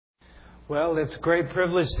Well, it's a great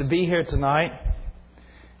privilege to be here tonight.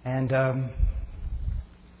 And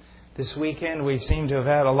this weekend we seem to have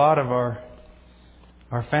had a lot of our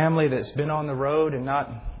family that's been on the road, and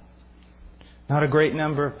not a great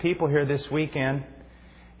number of people here this weekend.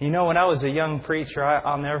 You know, when I was a young preacher,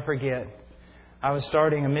 I'll never forget, I was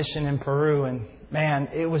starting a mission in Peru, and man,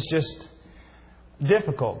 it was just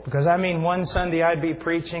difficult. Because one Sunday I'd be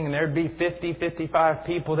preaching and there'd be 50, 55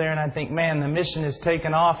 people there, and I'd think, man, the mission is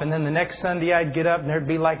taken off. And then the next Sunday I'd get up and there'd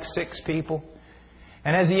be like 6 people.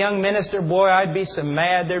 And as a young minister, boy, I'd be so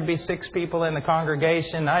mad there'd be 6 people in the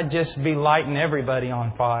congregation. I'd just be lighting everybody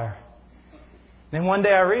on fire. Then one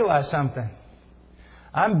day I realized something.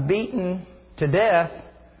 I'm beating to death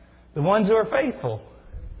the ones who are faithful.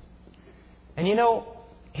 And you know,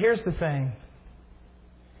 here's the thing.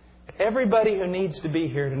 Everybody who needs to be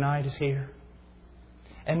here tonight is here.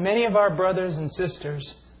 And many of our brothers and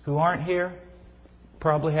sisters who aren't here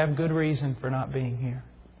probably have good reason for not being here.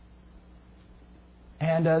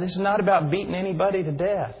 And this is not about beating anybody to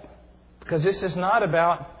death. Because this is not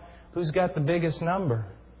about who's got the biggest number.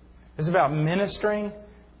 It's about ministering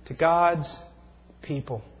to God's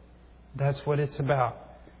people. That's what it's about.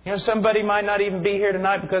 You know, somebody might not even be here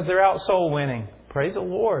tonight because they're out soul winning. Praise the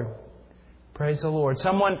Lord. Praise the Lord.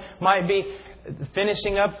 Someone might be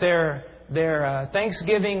finishing up their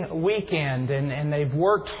Thanksgiving weekend and they've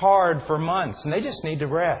worked hard for months and they just need to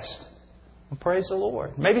rest. Well, praise the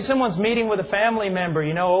Lord. Maybe someone's meeting with a family member,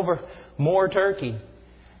 over more turkey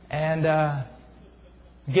and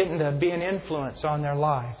getting to be an influence on their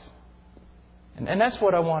life. And that's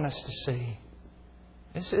what I want us to see.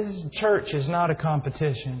 Church is not a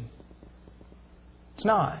competition. It's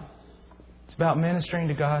not. It's about ministering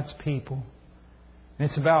to God's people. And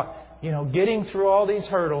it's about, getting through all these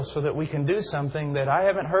hurdles so that we can do something that I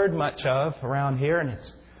haven't heard much of around here. And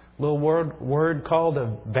it's a little word called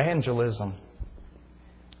evangelism.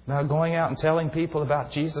 About going out and telling people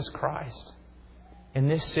about Jesus Christ in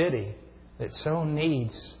this city that so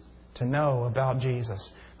needs to know about Jesus.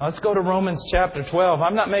 Now let's go to Romans chapter 12.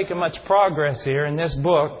 I'm not making much progress here in this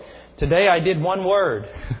book. Today I did one word.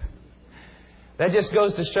 That just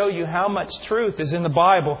goes to show you how much truth is in the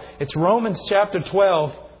Bible. It's Romans chapter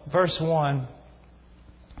 12, verse 1.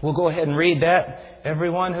 We'll go ahead and read that.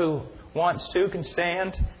 Everyone who wants to can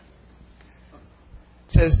stand.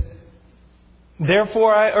 It says,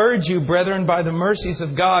 "Therefore I urge you, brethren, by the mercies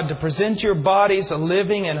of God, to present your bodies a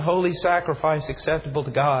living and holy sacrifice acceptable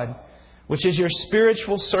to God, which is your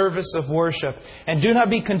spiritual service of worship. And do not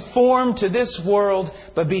be conformed to this world,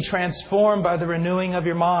 but be transformed by the renewing of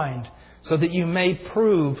your mind, so that you may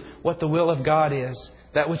prove what the will of God is,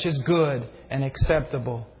 that which is good and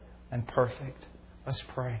acceptable and perfect." Let's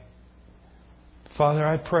pray. Father,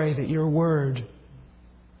 I pray that your word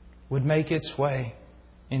would make its way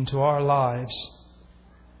into our lives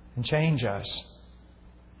and change us.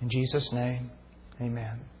 In Jesus' name,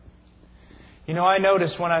 amen. I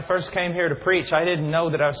noticed when I first came here to preach, I didn't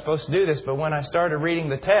know that I was supposed to do this, but when I started reading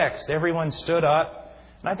the text, everyone stood up.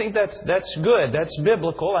 And I think that's good. That's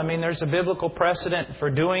biblical. There's a biblical precedent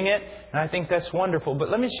for doing it. And I think that's wonderful.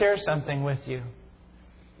 But let me share something with you.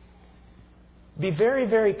 Be very,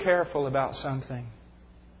 very careful about something.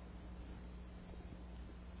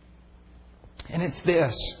 And it's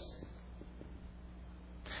this.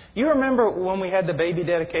 You remember when we had the baby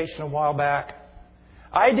dedication a while back?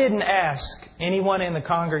 I didn't ask anyone in the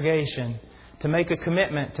congregation to make a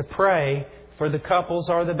commitment to pray for the couples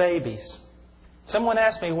or the babies. Someone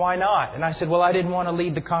asked me, why not? And I said, well, I didn't want to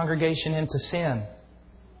lead the congregation into sin.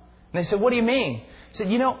 And they said, what do you mean? I said,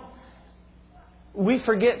 we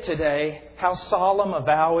forget today how solemn a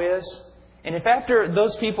vow is. And if after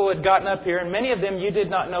those people had gotten up here, and many of them you did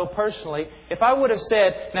not know personally, if I would have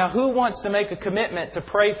said, now who wants to make a commitment to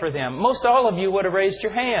pray for them? Most all of you would have raised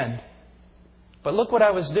your hand. But look what I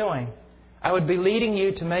was doing. I would be leading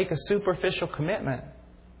you to make a superficial commitment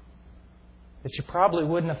that you probably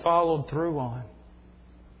wouldn't have followed through on.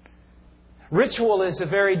 Ritual is a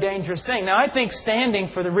very dangerous thing. Now, I think standing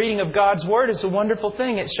for the reading of God's Word is a wonderful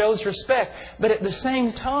thing. It shows respect. But at the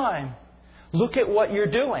same time, look at what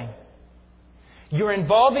you're doing. You're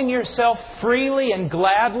involving yourself freely and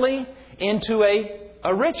gladly into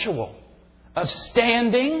a ritual of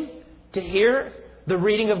standing to hear the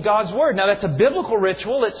reading of God's Word. Now, that's a biblical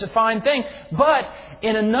ritual. It's a fine thing. But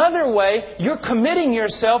in another way, you're committing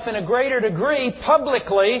yourself in a greater degree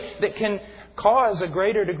publicly that can cause a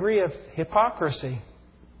greater degree of hypocrisy.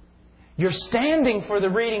 You're standing for the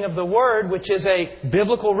reading of the Word, which is a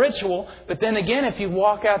biblical ritual. But then again, if you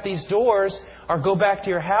walk out these doors or go back to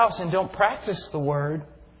your house and don't practice the Word,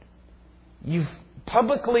 you've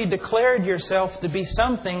publicly declared yourself to be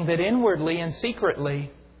something that inwardly and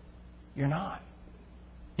secretly you're not.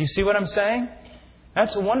 You see what I'm saying?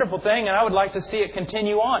 That's a wonderful thing, and I would like to see it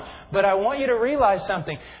continue on. But I want you to realize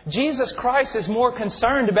something. Jesus Christ is more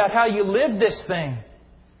concerned about how you live this thing.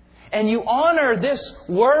 And you honor this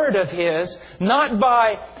Word of His not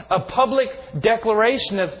by a public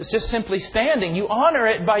declaration of just simply standing. You honor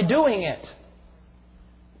it by doing it.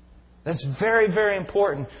 That's very, very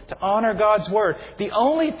important, to honor God's Word. The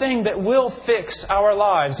only thing that will fix our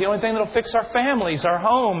lives, the only thing that will fix our families, our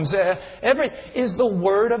homes, is the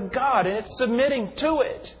Word of God. And it's submitting to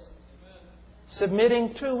it.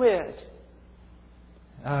 Submitting to it.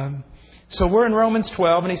 So we're in Romans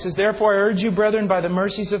 12, and he says, "Therefore I urge you, brethren, by the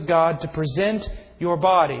mercies of God, to present your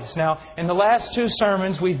bodies." Now, in the last two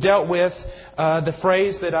sermons, we've dealt with the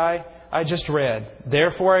phrase that I just read.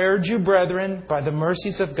 "Therefore I urge you, brethren, by the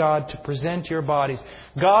mercies of God, to present your bodies."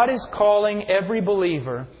 God is calling every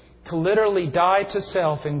believer to literally die to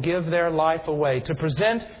self and give their life away, to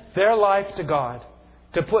present their life to God,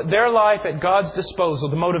 to put their life at God's disposal.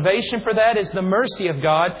 The motivation for that is the mercy of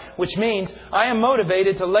God, which means I am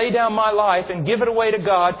motivated to lay down my life and give it away to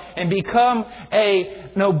God and become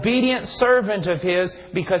an obedient servant of His,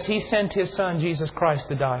 because He sent His Son, Jesus Christ,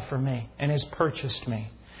 to die for me and has purchased me.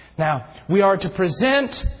 Now, we are to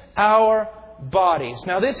present our bodies.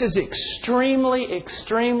 Now, this is extremely,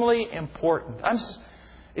 extremely important.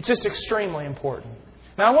 It's just extremely important.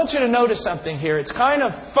 Now, I want you to notice something here. It's kind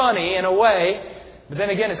of funny in a way, but then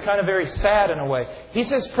again, it's kind of very sad in a way. He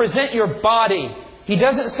says, present your body. He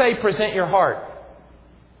doesn't say present your heart.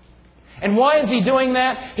 And why is He doing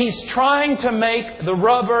that? He's trying to make the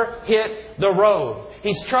rubber hit the road.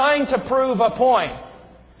 He's trying to prove a point.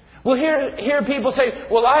 We'll hear people say,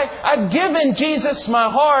 "Well, I've given Jesus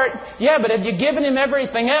my heart." Yeah, but have you given Him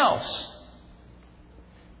everything else?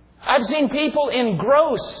 I've seen people in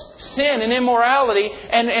gross sin and immorality,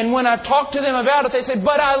 and when I've talked to them about it, they say,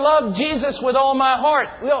 "But I love Jesus with all my heart."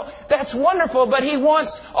 Well, that's wonderful, but He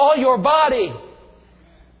wants all your body.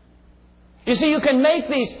 You see, you can make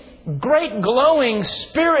these great glowing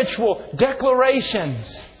spiritual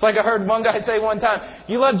declarations. It's like I heard one guy say one time,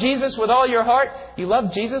 "You love Jesus with all your heart? You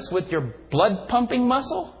love Jesus with your blood pumping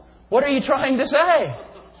muscle? What are you trying to say?"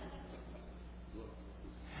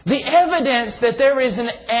 The evidence that there is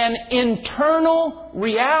an internal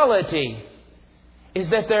reality is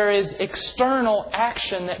that there is external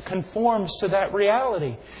action that conforms to that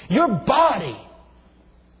reality. Your body,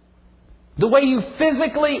 the way you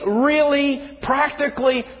physically, really,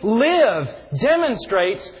 practically live,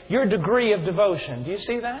 demonstrates your degree of devotion. Do you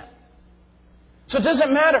see that? So it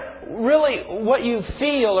doesn't matter really what you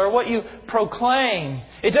feel or what you proclaim.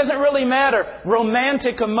 It doesn't really matter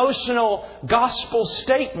romantic, emotional, gospel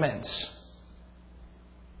statements.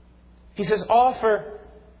 He says, offer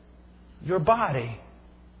your body.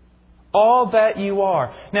 All that you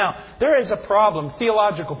are. Now, there is a problem,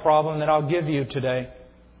 theological problem, that I'll give you today.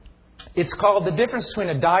 It's called the difference between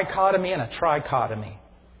a dichotomy and a trichotomy.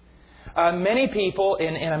 Many people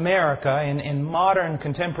in America, in modern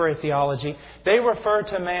contemporary theology, they refer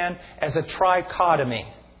to man as a trichotomy.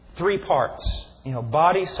 3 parts.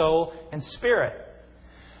 Body, soul, and spirit.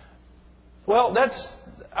 Well,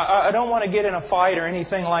 I don't want to get in a fight or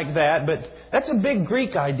anything like that, but that's a big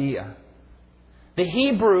Greek idea. The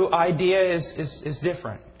Hebrew idea is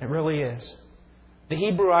different. It really is. The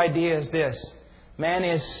Hebrew idea is this. Man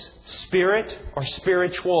is spirit or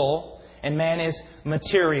spiritual, and man is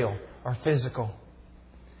material or physical.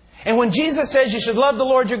 And when Jesus says you should love the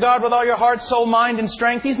Lord your God with all your heart, soul, mind, and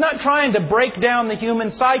strength, He's not trying to break down the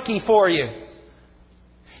human psyche for you.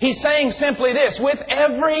 He's saying simply this: with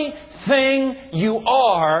everything you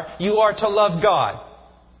are to love God.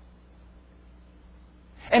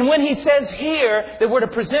 And when He says here that we're to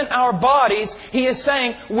present our bodies, He is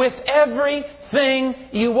saying, with everything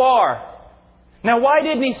you are. Now, why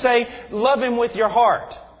didn't He say, love Him with your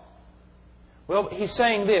heart? Well, He's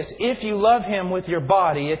saying this: if you love Him with your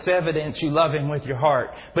body, it's evidence you love Him with your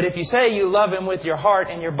heart. But if you say you love Him with your heart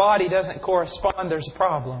and your body doesn't correspond, there's a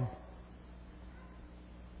problem.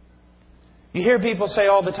 You hear people say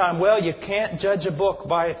all the time, well, you can't judge a book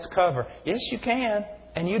by its cover. Yes, you can.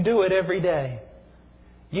 And you do it every day.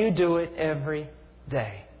 You do it every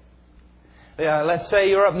day. Let's say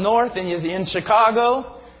you're up north and you're in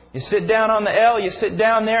Chicago. You sit down on the L. You sit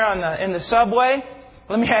down there in the subway.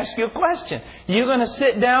 Let me ask you a question. You going to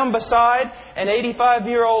sit down beside an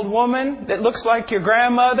 85-year-old woman that looks like your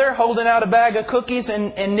grandmother holding out a bag of cookies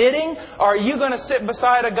and knitting? Or are you going to sit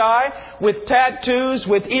beside a guy with tattoos,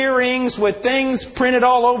 with earrings, with things printed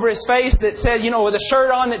all over his face that says, with a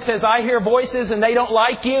shirt on that says, I hear voices and they don't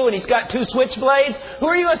like you, and he's got 2 switchblades? Who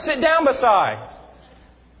are you going to sit down beside?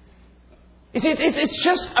 It's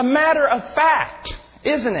just a matter of fact,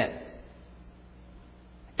 isn't it?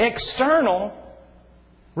 External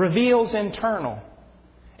reveals internal.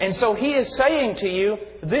 And so He is saying to you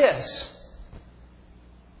this.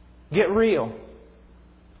 Get real.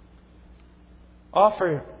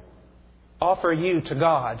 Offer you to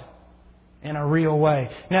God in a real way.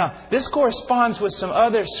 Now, this corresponds with some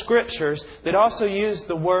other scriptures that also use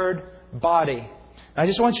the word body. I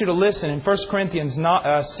just want you to listen in 1 Corinthians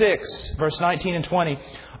 6, verse 19 and 20.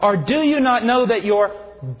 Or do you not know that your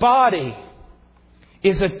body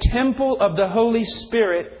is a temple of the Holy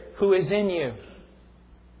Spirit who is in you,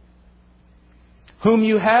 whom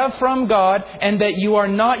you have from God, and that you are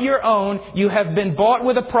not your own? You have been bought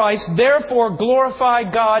with a price. Therefore, glorify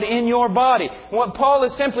God in your body. What Paul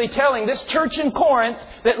is simply telling this church in Corinth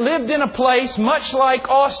that lived in a place much like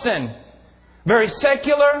Austin, very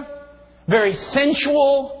secular, very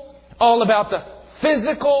sensual, all about the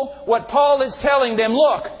physical. What Paul is telling them,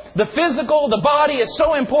 look, the physical, the body is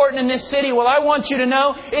so important in this city. Well, I want you to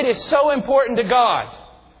know it is so important to God.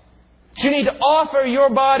 You need to offer your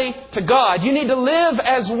body to God. You need to live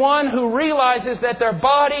as one who realizes that their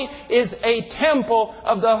body is a temple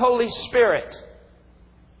of the Holy Spirit.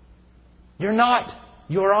 You're not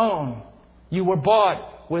your own. You were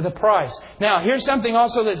bought with a price. Now, here's something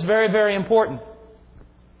also that's very, very important.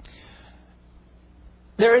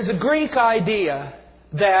 There is a Greek idea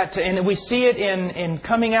that, and we see it in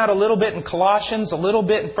coming out a little bit in Colossians, a little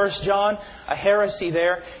bit in 1 John, a heresy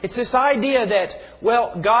there. It's this idea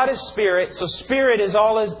that, God is Spirit, so Spirit is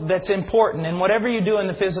all that's important, and whatever you do in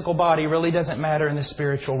the physical body really doesn't matter in the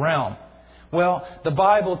spiritual realm. Well, the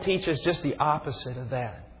Bible teaches just the opposite of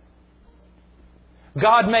that.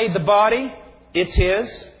 God made the body, it's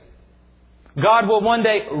His. God will one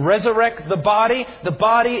day resurrect the body. The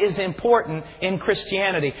body is important in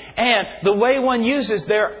Christianity. And the way one uses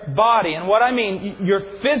their body, and what I mean, your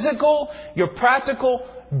physical, your practical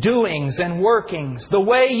doings and workings, the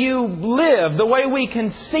way you live, the way we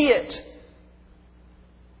can see it,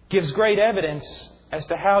 gives great evidence as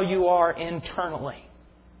to how you are internally.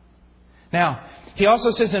 Now, he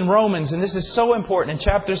also says in Romans, and this is so important, in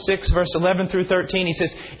chapter 6, verse 11 through 13, he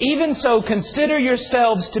says, even so, consider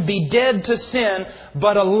yourselves to be dead to sin,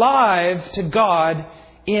 but alive to God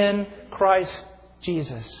in Christ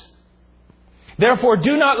Jesus. Therefore,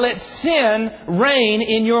 do not let sin reign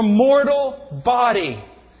in your mortal body,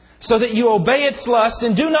 so that you obey its lust,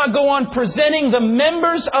 and do not go on presenting the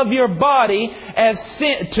members of your body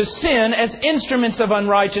to sin as instruments of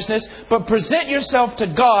unrighteousness, but present yourself to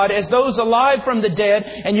God as those alive from the dead,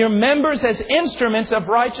 and your members as instruments of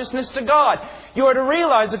righteousness to God. You are to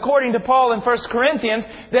realize, according to Paul in 1 Corinthians,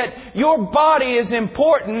 that your body is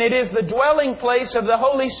important. It is the dwelling place of the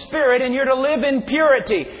Holy Spirit, and you're to live in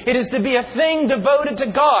purity. It is to be a thing devoted to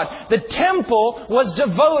God. The temple was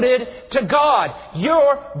devoted to God.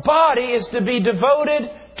 Your body is to be devoted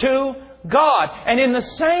to God. And in the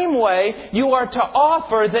same way, you are to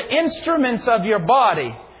offer the instruments of your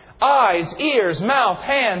body, eyes, ears, mouth,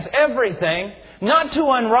 hands, everything, not to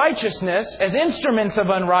unrighteousness as instruments of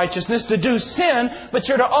unrighteousness, to do sin, but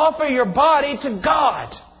you're to offer your body to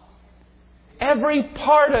God. Every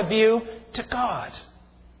part of you to God.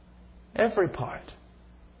 Every part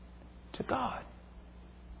to God.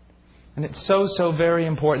 And it's so very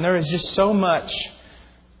important. There is just so much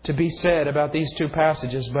to be said about these two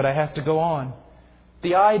passages, but I have to go on.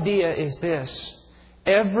 The idea is this.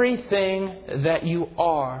 Everything that you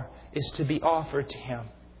are is to be offered to Him.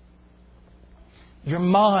 Your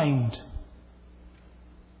mind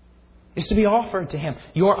is to be offered to Him.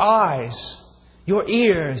 Your eyes, your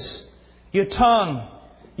ears, your tongue,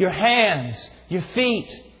 your hands, your feet,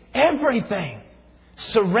 everything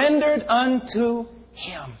surrendered unto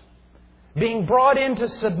Him. Being brought into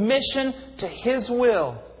submission to His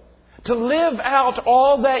will. To live out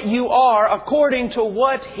all that you are according to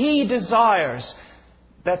what He desires.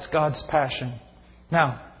 That's God's passion.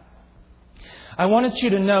 Now, I wanted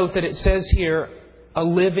you to note that it says here, a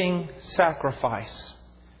living sacrifice.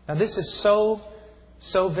 Now this is so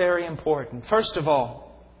very important. First of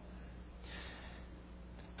all,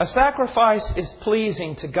 a sacrifice is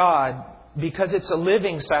pleasing to God because it's a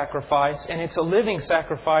living sacrifice, and it's a living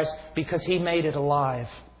sacrifice because He made it alive.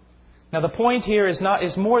 Now the point here is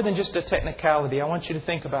more than just a technicality. I want you to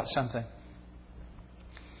think about something.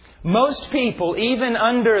 Most people, even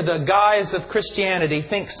under the guise of Christianity,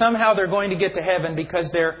 think somehow they're going to get to heaven because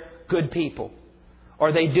they're good people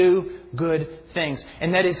or they do good things.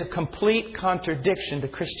 And that is a complete contradiction to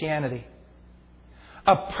Christianity.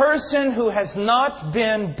 A person who has not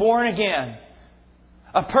been born again,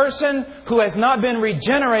 a person who has not been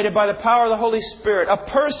regenerated by the power of the Holy Spirit, a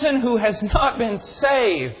person who has not been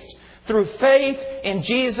saved through faith in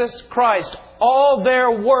Jesus Christ, all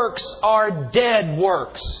their works are dead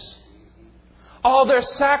works. All their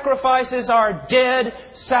sacrifices are dead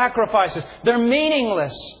sacrifices. They're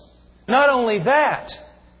meaningless. Not only that,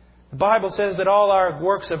 the Bible says that all our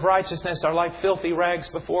works of righteousness are like filthy rags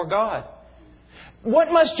before God.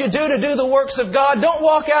 What must you do to do the works of God? Don't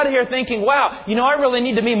walk out of here thinking, wow, I really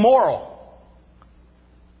need to be moral.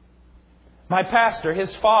 My pastor,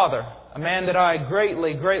 his father, a man that I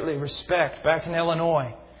greatly, greatly respect back in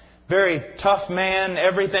Illinois, very tough man,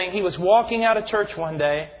 everything. He was walking out of church one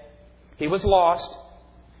day. He was lost.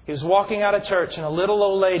 He was walking out of church and a little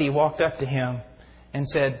old lady walked up to him and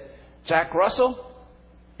said, "Jack Russell,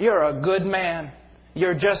 you're a good man.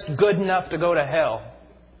 You're just good enough to go to hell."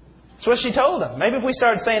 That's what she told him. Maybe if we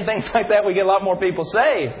started saying things like that, we get a lot more people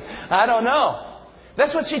saved. I don't know.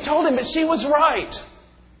 That's what she told him, but she was right.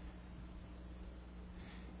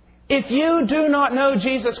 If you do not know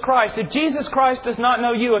Jesus Christ, if Jesus Christ does not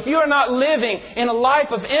know you, if you are not living in a life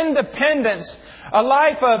of independence, a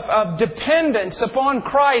life of dependence upon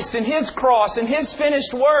Christ and His cross and His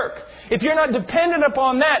finished work, if you're not dependent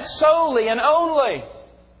upon that solely and only,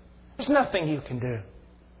 there's nothing you can do.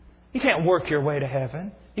 You can't work your way to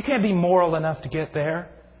heaven. You can't be moral enough to get there.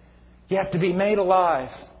 You have to be made alive.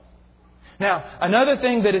 Now, another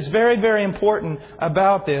thing that is very, very important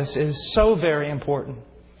about this is so very important.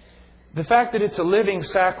 The fact that it's a living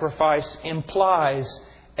sacrifice implies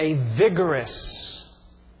a vigorous,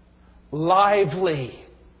 lively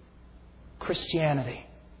Christianity.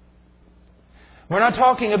 We're not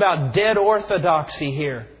talking about dead orthodoxy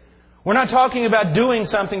here. We're not talking about doing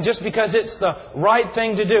something just because it's the right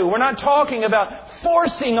thing to do. We're not talking about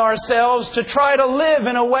forcing ourselves to try to live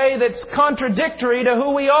in a way that's contradictory to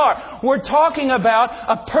who we are. We're talking about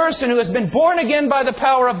a person who has been born again by the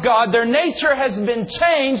power of God. Their nature has been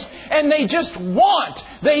changed and they just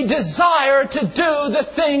they desire to do the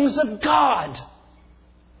things of God.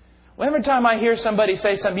 Well, every time I hear somebody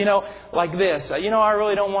say something, like this, I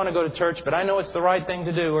really don't want to go to church, but I know it's the right thing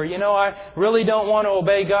to do. Or, I really don't want to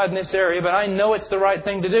obey God in this area, but I know it's the right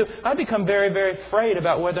thing to do. I become very, very afraid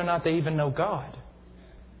about whether or not they even know God.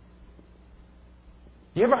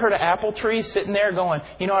 You ever heard of apple trees sitting there going,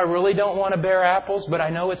 I really don't want to bear apples, but I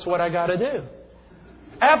know it's what I got to do.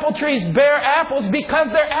 Apple trees bear apples because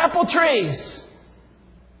they're apple trees.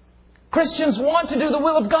 Christians want to do the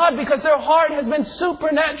will of God because their heart has been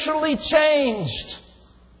supernaturally changed.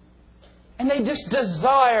 And they just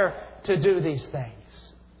desire to do these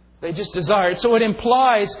things. They just desire it. So it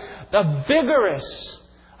implies a vigorous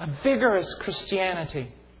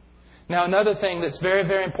Christianity. Now, another thing that's very,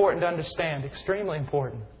 very important to understand, extremely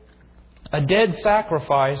important. A dead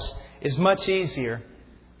sacrifice is much easier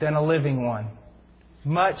than a living one.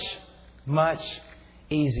 Much, much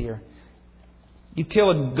easier. You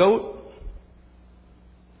kill a goat,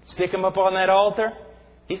 stick him up on that altar,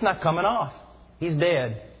 he's not coming off. He's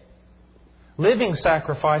dead. Living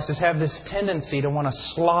sacrifices have this tendency to want to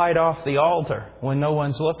slide off the altar when no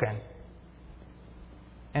one's looking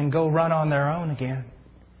and go run on their own again.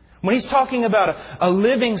 When he's talking about a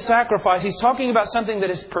living sacrifice, he's talking about something that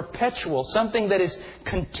is perpetual, something that is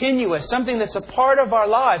continuous, something that's a part of our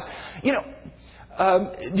lives. Do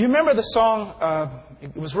you remember the song?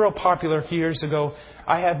 It was real popular a few years ago.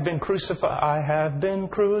 I have been crucified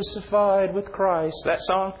with Christ. That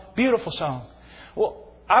song, beautiful song. Well,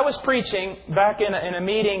 I was preaching back in a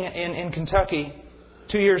meeting in Kentucky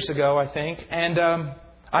 2 years ago, I think, and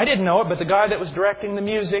I didn't know it, but the guy that was directing the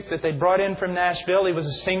music that they brought in from Nashville, he was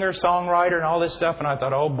a singer, songwriter, and all this stuff. And I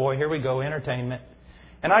thought, oh boy, here we go, entertainment.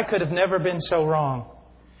 And I could have never been so wrong.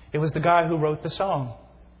 It was the guy who wrote the song.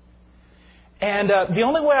 And the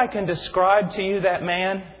only way I can describe to you that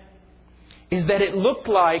man is that it looked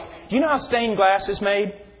like, do you know how stained glass is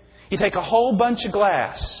made? You take a whole bunch of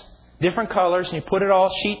glass, different colors, and you put it all,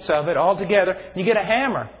 sheets of it, all together. You get a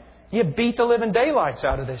hammer. You beat the living daylights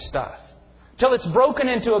out of this stuff till it's broken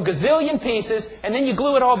into a gazillion pieces, and then you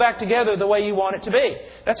glue it all back together the way you want it to be.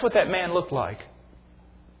 That's what that man looked like.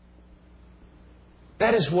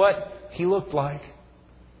 That is what he looked like.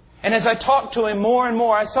 And as I talked to him more and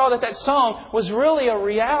more, I saw that song was really a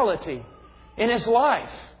reality in his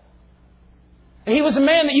life. And he was a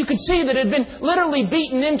man that you could see that had been literally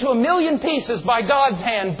beaten into a million pieces by God's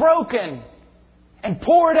hand, broken. and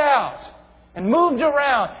poured out and moved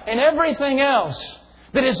around and everything else.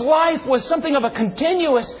 That His life was something of a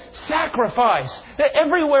continuous sacrifice. That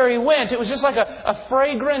everywhere He went, it was just like a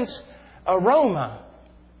fragrant aroma.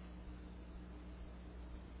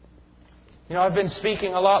 You know, I've been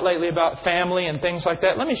speaking a lot lately about family and things like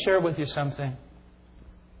that. Let me share with you something.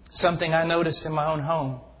 Something I noticed in my own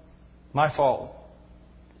home. My fault.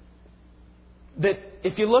 That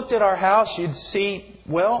if you looked at our house, you'd see,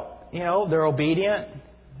 well, you know, they're obedient,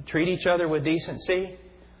 treat each other with decency,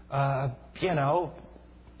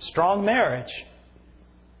 strong marriage.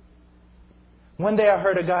 One day I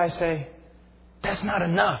heard a guy say, that's not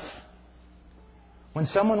enough. When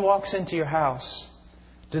someone walks into your house,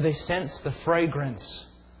 do they sense the fragrance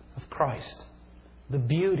of Christ, the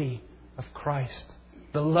beauty of Christ,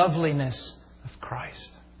 the loveliness of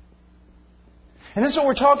Christ? And this is what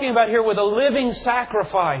we're talking about here with a living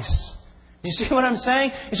sacrifice. You see what I'm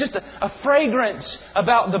saying? It's just a fragrance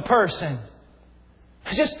about the person.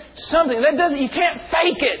 It's just something that you can't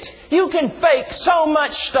fake it. You can fake so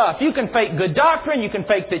much stuff. You can fake good doctrine. You can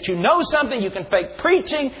fake that you know something. You can fake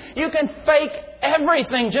preaching. You can fake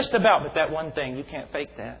everything just about. But that one thing, you can't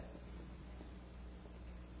fake that.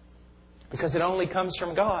 Because it only comes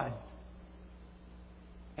from God.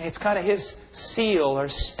 And it's kind of His seal or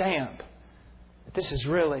stamp. This is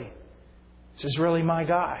really my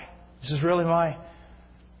guy. This is really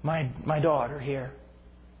my daughter here.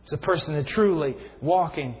 It's a person that truly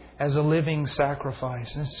walking as a living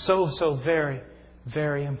sacrifice. And it's so very,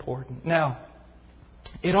 very important. Now,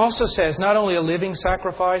 it also says not only a living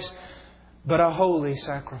sacrifice, but a holy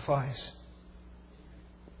sacrifice.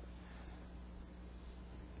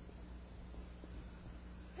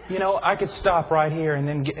 You know, I could stop right here and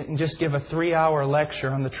then just give a 3-hour lecture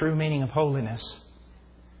on the true meaning of holiness.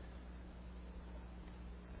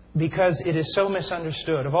 Because it is so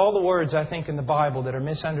misunderstood. Of all the words, I think, in the Bible that are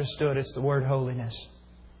misunderstood, it's the word holiness.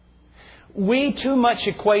 We too much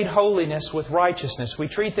equate holiness with righteousness. We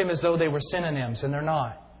treat them as though they were synonyms, and they're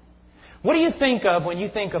not. What do you think of when you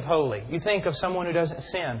think of holy? You think of someone who doesn't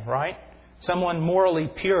sin, right? Someone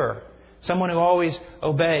morally pure. Someone who always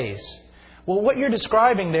obeys. Well, what you're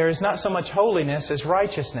describing there is not so much holiness as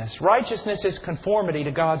righteousness. Righteousness is conformity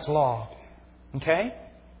to God's law. Okay?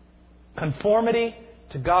 Conformity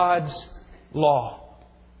to God's law.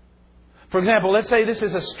 For example, let's say this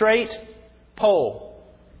is a straight pole.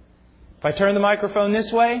 If I turn the microphone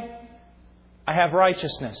this way, I have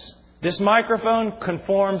righteousness. This microphone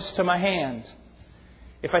conforms to my hand.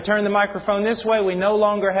 If I turn the microphone this way, we no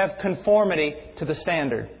longer have conformity to the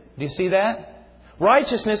standard. Do you see that?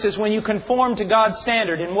 Righteousness is when you conform to God's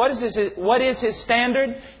standard. And what is His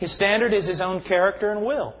standard? His standard is His own character and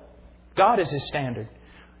will. God is His standard.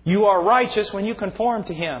 You are righteous when you conform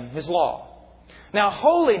to Him, His law. Now,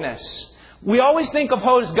 holiness. We always think of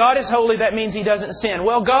holiness. God is holy, that means He doesn't sin.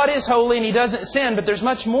 Well, God is holy and He doesn't sin, but there's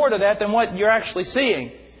much more to that than what you're actually seeing.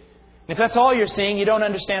 And if that's all you're seeing, you don't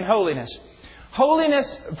understand holiness.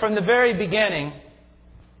 Holiness, from the very beginning,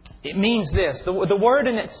 it means this. The word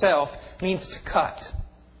in itself means to cut.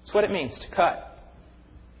 That's what it means, to cut.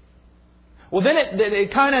 Well, then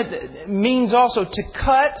it kind of means also to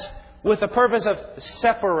cut with the purpose of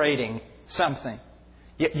separating something.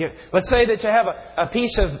 Let's say that you have a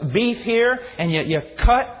piece of beef here and you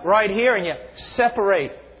cut right here and you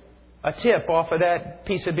separate a tip off of that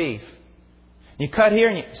piece of beef. You cut here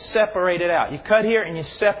and you separate it out. You cut here and you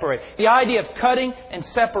separate. The idea of cutting and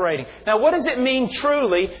separating. Now, what does it mean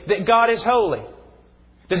truly that God is holy?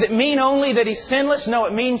 Does it mean only that He's sinless? No,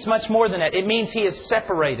 it means much more than that. It means He is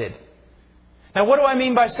separated. Now, what do I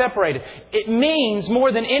mean by separated? It means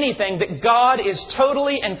more than anything that God is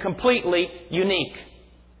totally and completely unique.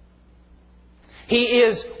 He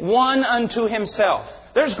is one unto Himself.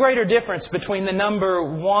 There's greater difference between the number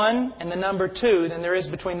 1 and the number 2 than there is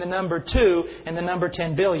between the number 2 and the number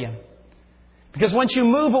 10 billion. Because once you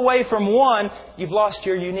move away from 1, you've lost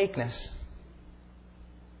your uniqueness.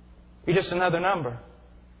 You're just another number.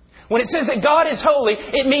 When it says that God is holy,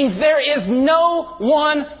 it means there is no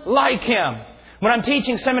one like Him. When I'm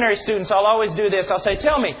teaching seminary students, I'll always do this. I'll say,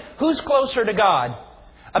 tell me, who's closer to God?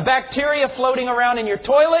 A bacteria floating around in your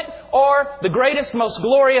toilet or the greatest, most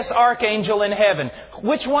glorious archangel in heaven?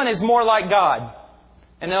 Which one is more like God?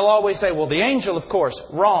 And they'll always say, well, the angel, of course.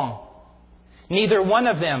 Wrong. Neither one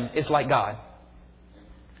of them is like God.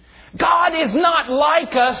 God is not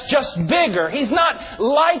like us, just bigger. He's not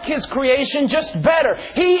like His creation, just better.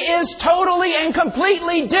 He is totally and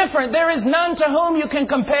completely different. There is none to whom you can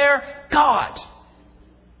compare God.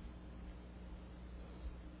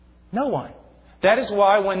 No one. That is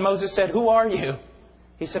why when Moses said, who are you?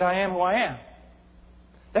 He said, I am who I am.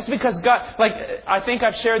 That's because God, I think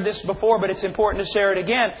I've shared this before, but it's important to share it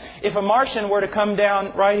again. If a Martian were to come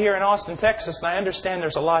down right here in Austin, Texas, and I understand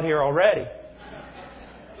there's a lot here already.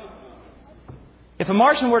 If a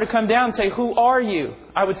Martian were to come down and say, "Who are you?"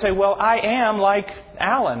 I would say, "Well, I am like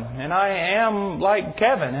Alan, and I am like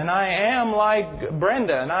Kevin, and I am like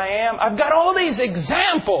Brenda, and I've got all these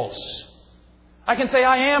examples. I can say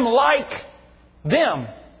I am like them."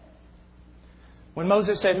 When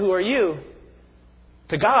Moses said, "Who are you?"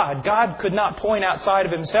 to God, God could not point outside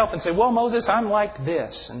of Himself and say, "Well, Moses, I'm like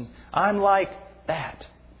this, and I'm like that."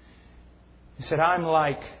 He said, "I'm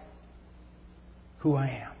like who I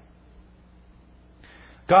am."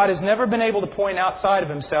 God has never been able to point outside of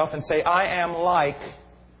Himself and say, "I am like,"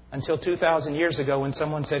 until 2,000 years ago when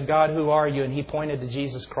someone said, "God, who are you?" And He pointed to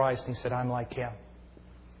Jesus Christ and He said, "I'm like Him,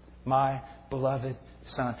 my beloved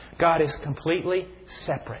Son." God is completely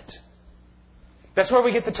separate. That's where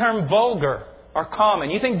we get the term vulgar or common.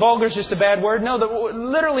 You think vulgar is just a bad word? No, that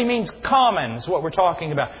literally means common is what we're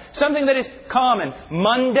talking about. Something that is common,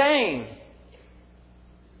 mundane.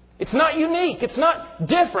 It's not unique. It's not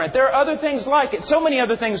different. There are other things like it. So many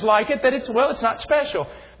other things like it that it's not special.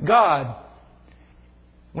 God,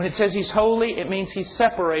 when it says He's holy, it means He's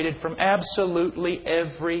separated from absolutely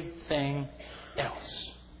everything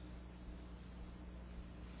else.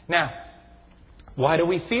 Now, why do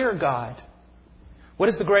we fear God? What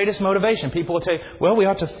is the greatest motivation? People will tell you, "Well, we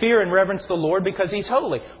ought to fear and reverence the Lord because He's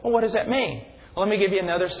holy." Well, what does that mean? Well, let me give you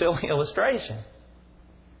another silly illustration.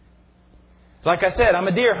 Like I said, I'm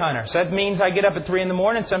a deer hunter. So that means I get up at 3 in the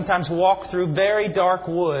morning, sometimes walk through very dark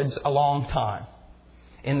woods a long time.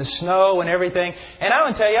 In the snow and everything. And I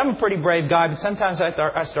want to tell you, I'm a pretty brave guy, but sometimes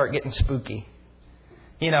I start getting spooky.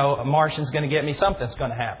 A Martian's going to get me, something's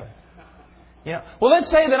going to happen. Well, let's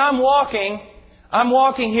say that I'm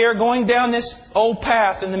walking here, going down this old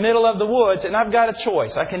path in the middle of the woods, and I've got a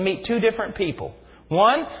choice. I can meet two different people.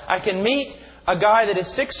 One, I can meet a guy that is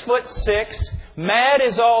 6'6", mad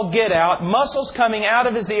as all get out, muscles coming out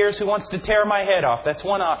of his ears, who wants to tear my head off. That's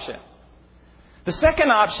one option. The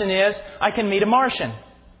second option is I can meet a Martian.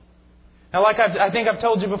 Now, like I think I've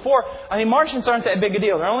told you before, Martians aren't that big a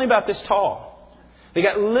deal. They're only about this tall. They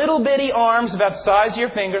got little bitty arms about the size of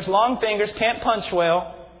your fingers, long fingers, can't punch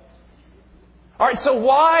well. All right, so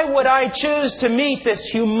why would I choose to meet this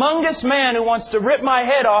humongous man who wants to rip my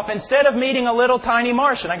head off instead of meeting a little tiny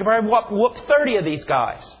Martian? I could probably whoop 30 of these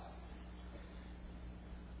guys.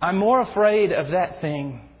 I'm more afraid of that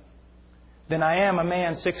thing than I am a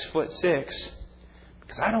man 6'6",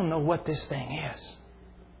 because I don't know what this thing is.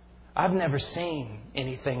 I've never seen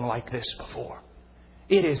anything like this before.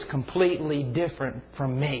 It is completely different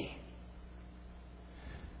from me.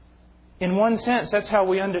 In one sense, that's how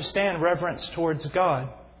we understand reverence towards God.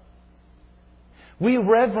 We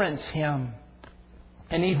reverence Him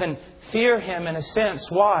and even fear Him in a sense.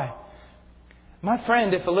 Why? My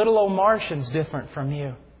friend, if a little old Martian's different from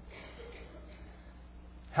you,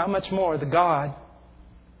 how much more the God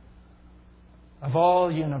of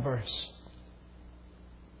all universe,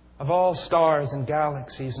 of all stars and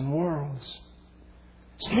galaxies and worlds.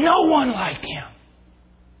 There's no one like Him.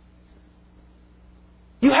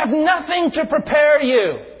 You have nothing to prepare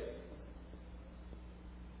you.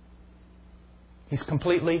 He's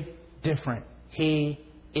completely different. He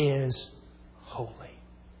is holy.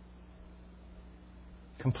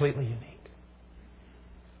 Completely unique.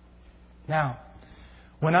 Now,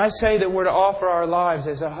 when I say that we're to offer our lives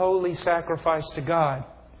as a holy sacrifice to God,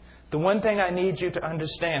 the one thing I need you to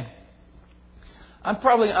understand, I'm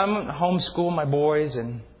homeschool my boys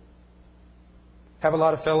and have a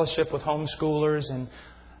lot of fellowship with homeschoolers, and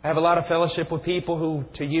I have a lot of fellowship with people who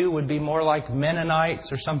to you would be more like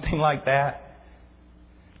Mennonites or something like that.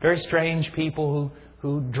 Very strange people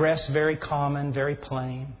who dress very common, very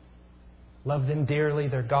plain. Love them dearly,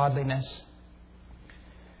 their godliness.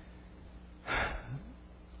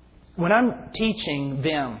 When I'm teaching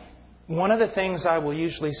them, one of the things I will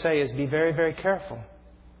usually say is be very, very careful.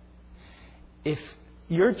 If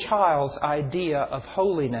your child's idea of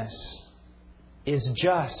holiness is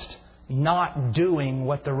just not doing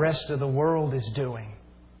what the rest of the world is doing,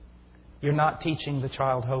 you're not teaching the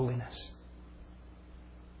child holiness.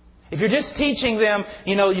 If you're just teaching them,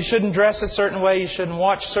 you shouldn't dress a certain way, you shouldn't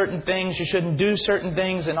watch certain things, you shouldn't do certain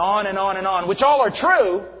things, and on and on and on, which all are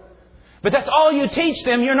true, but that's all you teach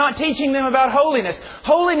them, you're not teaching them about holiness.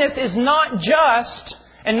 Holiness is not just,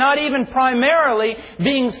 and not even primarily,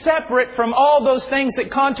 being separate from all those things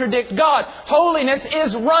that contradict God. Holiness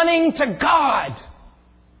is running to God.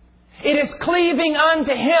 It is cleaving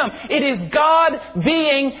unto Him. It is God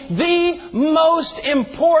being the most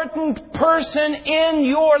important person in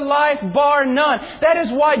your life, bar none. That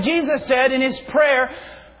is why Jesus said in His prayer,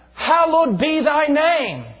 "Hallowed be Thy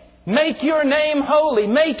name." Make your name holy.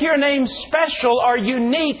 Make your name special or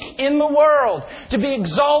unique in the world. To be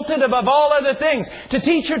exalted above all other things. To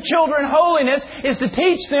teach your children holiness is to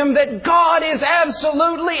teach them that God is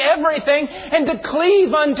absolutely everything and to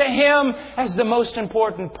cleave unto Him as the most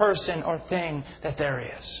important person or thing that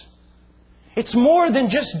there is. It's more than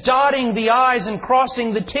just dotting the I's and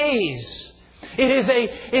crossing the T's.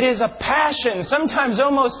 It is a passion, sometimes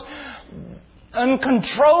almost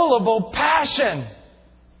uncontrollable passion.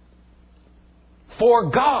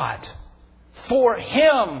 For God. For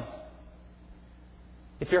Him.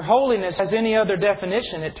 If your holiness has any other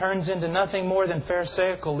definition, it turns into nothing more than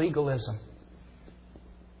Pharisaical legalism.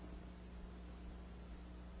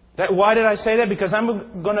 Why did I say that? Because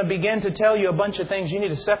I'm going to begin to tell you a bunch of things you need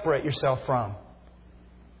to separate yourself from.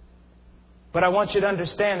 But I want you to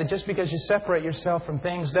understand that just because you separate yourself from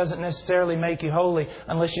things doesn't necessarily make you holy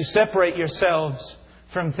unless you separate yourselves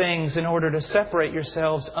from things in order to separate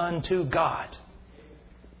yourselves unto God.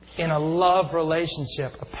 In a love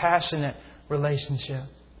relationship, a passionate relationship.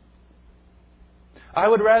 I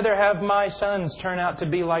would rather have my sons turn out to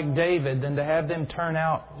be like David than to have them turn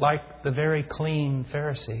out like the very clean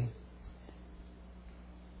Pharisee.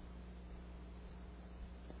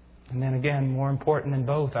 And then again, more important than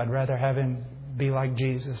both, I'd rather have him be like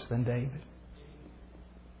Jesus than David.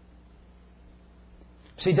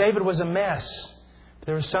 See, David was a mess.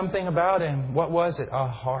 There was something about him. What was it? A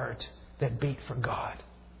heart that beat for God.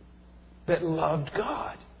 That loved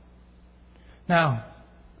God. Now,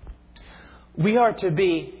 we are to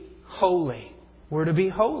be holy. We're to be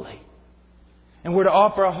holy. And we're to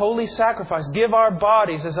offer a holy sacrifice. Give our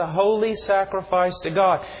bodies as a holy sacrifice to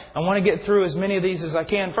God. I want to get through as many of these as I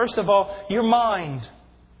can. First of all, your mind.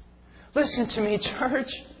 Listen to me,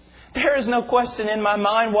 church. There is no question in my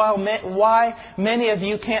mind why many of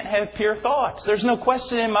you can't have pure thoughts. There's no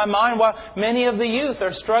question in my mind why many of the youth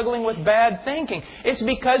are struggling with bad thinking. It's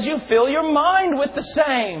because you fill your mind with the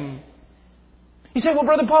same. You say, well,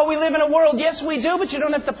 Brother Paul, we live in a world. Yes, we do, but you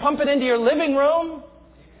don't have to pump it into your living room.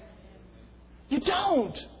 You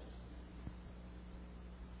don't.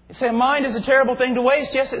 You say, mind is a terrible thing to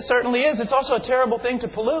waste. Yes, it certainly is. It's also a terrible thing to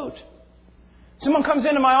pollute. Someone comes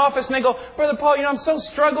into my office and they go, Brother Paul, I'm so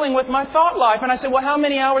struggling with my thought life. And I say, well, how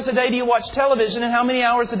many hours a day do you watch television and how many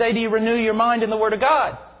hours a day do you renew your mind in the Word of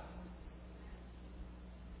God?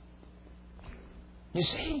 You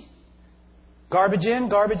see? Garbage in,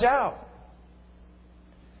 garbage out.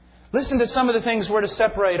 Listen to some of the things we're to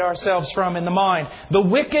separate ourselves from in the mind. The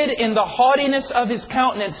wicked in the haughtiness of his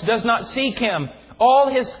countenance does not seek Him. All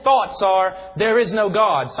his thoughts are, there is no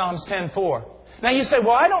God. Psalms 10:4. Now you say,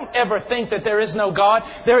 well, I don't ever think that there is no God.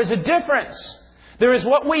 There is a difference. There is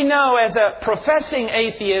what we know as a professing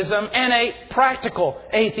atheism and a practical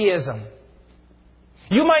atheism.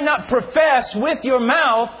 You might not profess with your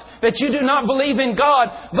mouth that you do not believe in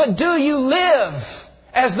God, but do you live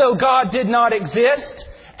as though God did not exist?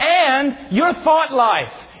 And your thought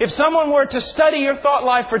life. If someone were to study your thought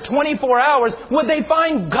life for 24 hours, would they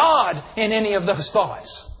find God in any of those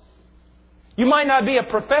thoughts? You might not be a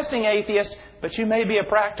professing atheist, but you may be a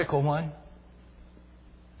practical one.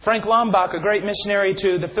 Frank Lombok, a great missionary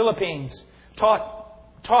to the Philippines,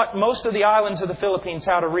 taught most of the islands of the Philippines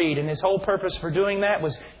how to read. And his whole purpose for doing that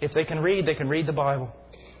was if they can read the Bible.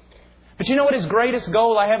 But you know what his greatest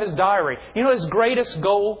goal? I have his diary. You know what his greatest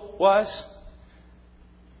goal was?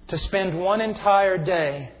 To spend one entire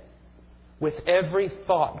day with every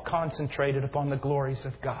thought concentrated upon the glories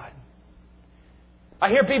of God. I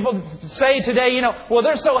hear people say today, well,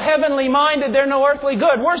 they're so heavenly minded, they're no earthly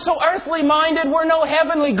good. We're so earthly minded, we're no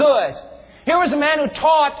heavenly good. Here was a man who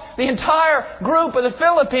taught the entire group of the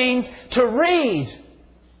Philippines to read.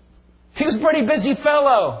 He was a pretty busy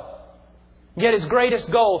fellow. Yet his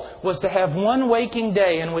greatest goal was to have one waking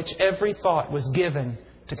day in which every thought was given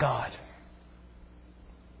to God.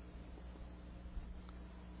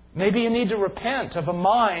 Maybe you need to repent of a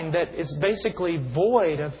mind that is basically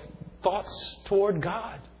void of thoughts toward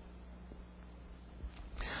God.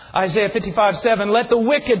 Isaiah 55:7, let the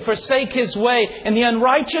wicked forsake his way, and the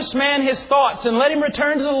unrighteous man his thoughts, and let him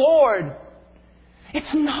return to the Lord.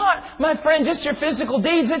 It's not, my friend, just your physical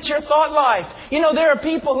deeds, it's your thought life. There are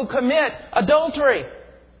people who commit adultery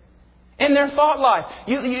in their thought life.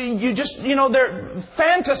 You just, they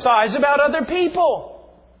fantasize about other people.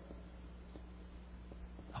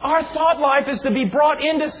 Our thought life is to be brought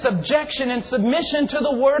into subjection and submission to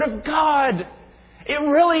the Word of God. It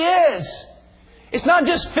really is. It's not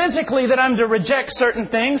just physically that I'm to reject certain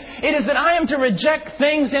things. It is that I am to reject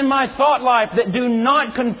things in my thought life that do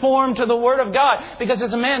not conform to the Word of God. Because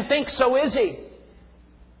as a man thinks, so is he.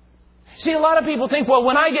 See, a lot of people think, well,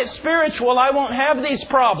 when I get spiritual, I won't have these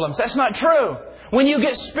problems. That's not true. When you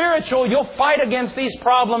get spiritual, you'll fight against these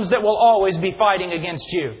problems that will always be fighting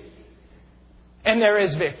against you. And there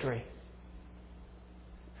is victory.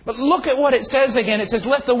 But look at what it says again. It says,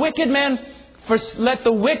 let the wicked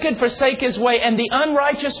forsake his way, and the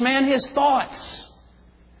unrighteous man his thoughts.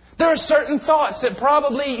 There are certain thoughts that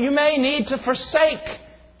probably you may need to forsake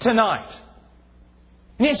tonight.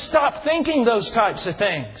 You need to stop thinking those types of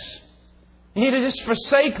things. You need to just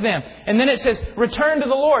forsake them. And then it says, return to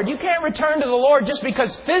the Lord. You can't return to the Lord just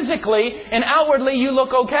because physically and outwardly you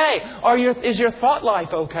look okay. Or is your thought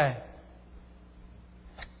life okay?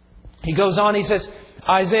 He goes on, he says,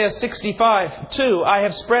 Isaiah 65:2, I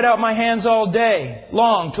have spread out my hands all day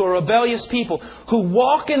long to a rebellious people who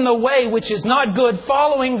walk in the way which is not good,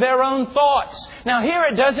 following their own thoughts. Now here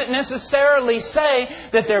it doesn't necessarily say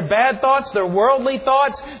that they're bad thoughts, they're worldly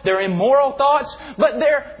thoughts, they're immoral thoughts, but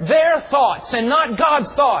they're their thoughts and not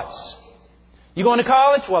God's thoughts. You going to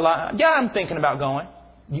college? Well, I'm thinking about going.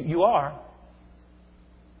 You are.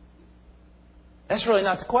 That's really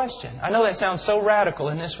not the question. I know that sounds so radical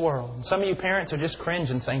in this world. Some of you parents are just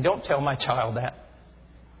cringing saying, don't tell my child that.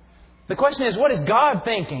 The question is, what is God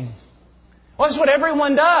thinking? Well, that's what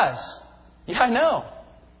everyone does. Yeah, I know.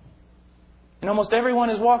 And almost everyone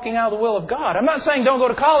is walking out of the will of God. I'm not saying don't go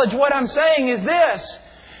to college. What I'm saying is this.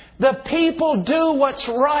 The people do what's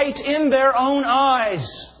right in their own eyes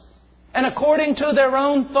and according to their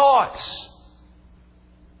own thoughts.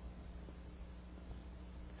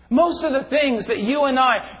 Most of the things that you and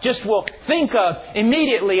I just will think of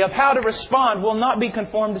immediately of how to respond will not be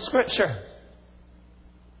conformed to Scripture.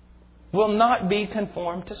 Will not be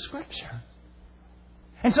conformed to Scripture.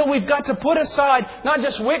 And so we've got to put aside not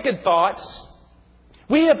just wicked thoughts.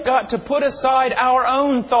 We have got to put aside our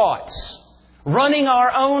own thoughts. Running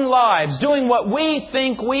our own lives. Doing what we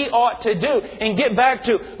think we ought to do. And get back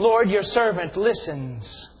to, Lord, your servant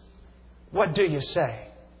listens. What do you say?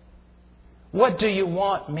 What do you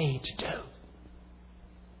want me to do?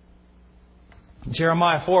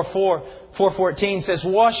 Jeremiah 4:14 says,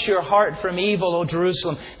 wash your heart from evil, O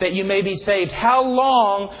Jerusalem, that you may be saved. How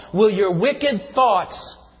long will your wicked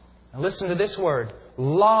thoughts, now listen to this word,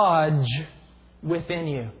 lodge within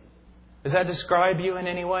you? Does that describe you in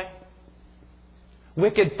any way?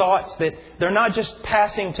 Wicked thoughts that they're not just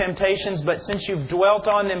passing temptations, but since you've dwelt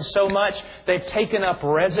on them so much, they've taken up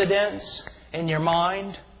residence in your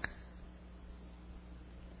mind.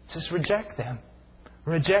 Just reject them.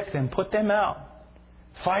 Reject them. Put them out.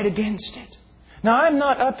 Fight against it. Now, I'm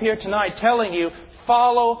not up here tonight telling you,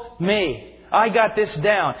 follow me. I got this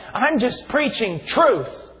down. I'm just preaching truth.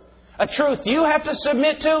 A truth you have to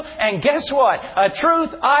submit to. And guess what? A truth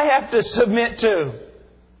I have to submit to.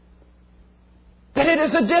 That it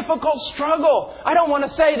is a difficult struggle. I don't want to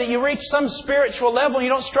say that you reach some spiritual level and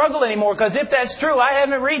you don't struggle anymore. Because if that's true, I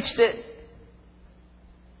haven't reached it.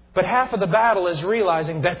 But half of the battle is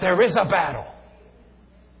realizing that there is a battle.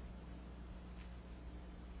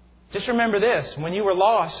 Just remember this. When you were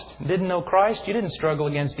lost, didn't know Christ, you didn't struggle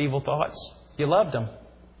against evil thoughts. You loved them.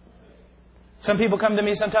 Some people come to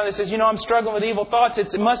me sometimes and say, I'm struggling with evil thoughts.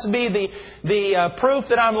 It must be the proof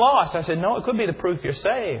that I'm lost. I said, no, it could be the proof you're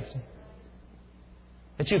saved.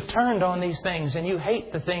 That you've turned on these things and you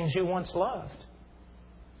hate the things you once loved.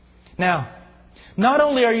 Now, not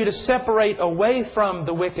only are you to separate away from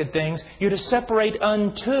the wicked things, you're to separate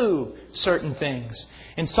unto certain things.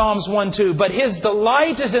 In Psalms 1:2, but his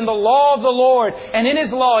delight is in the law of the Lord, and in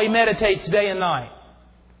his law he meditates day and night.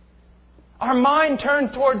 Our mind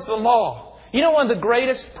turned towards the law. You know one of the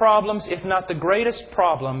greatest problems, if not the greatest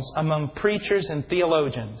problems, among preachers and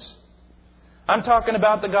theologians? I'm talking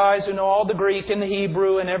about the guys who know all the Greek and the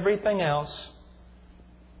Hebrew and everything else.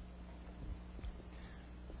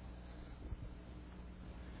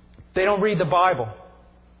 They don't read the Bible.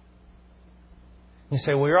 You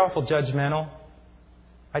say, well, you're awful judgmental.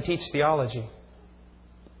 I teach theology.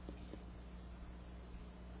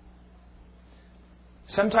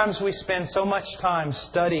 Sometimes we spend so much time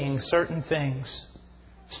studying certain things,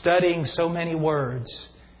 studying so many words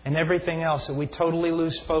and everything else that we totally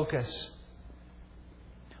lose focus.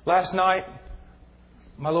 Last night,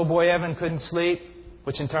 my little boy Evan couldn't sleep,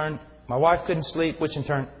 which in turn, my wife couldn't sleep, which in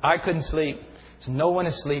turn, I couldn't sleep. So no one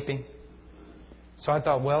is sleeping. So I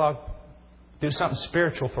thought, well, I'll do something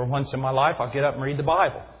spiritual for once in my life. I'll get up and read the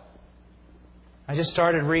Bible. I just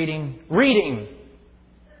started reading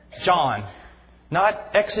John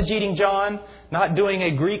Not exegeting John, not doing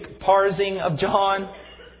a Greek parsing of John.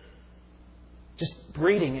 Just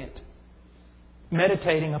reading it.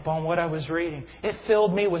 Meditating upon what I was reading. It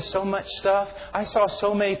filled me with so much stuff. I saw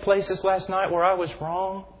so many places last night where I was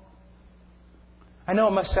wrong. I know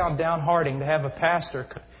it must sound downhearting to have a pastor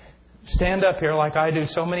stand up here like I do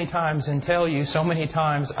so many times and tell you so many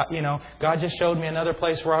times, God just showed me another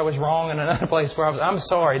place where I was wrong and another place where I'm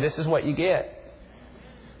sorry, this is what you get.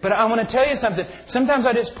 But I want to tell you something. Sometimes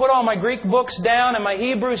I just put all my Greek books down and my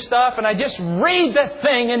Hebrew stuff and I just read the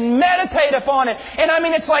thing and meditate upon it. And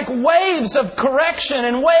it's like waves of correction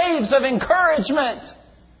and waves of encouragement.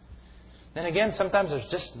 Then again, sometimes there's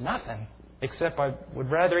just nothing except I would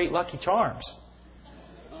rather eat Lucky Charms.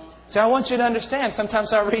 So I want you to understand,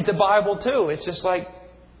 sometimes I read the Bible too. It's just like,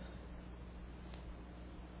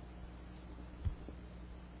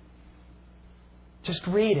 just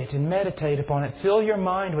read it and meditate upon it. Fill your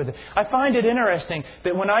mind with it. I find it interesting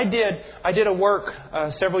that when I did a work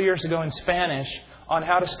several years ago in Spanish on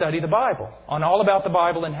how to study the Bible, on all about the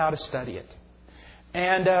Bible and how to study it.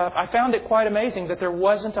 And I found it quite amazing that there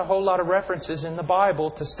wasn't a whole lot of references in the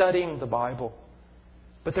Bible to studying the Bible.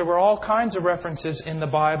 But there were all kinds of references in the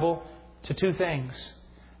Bible to two things: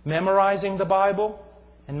 memorizing the Bible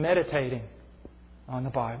and meditating on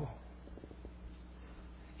the Bible.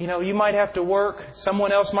 You might have to work.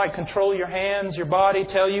 Someone else might control your hands, your body,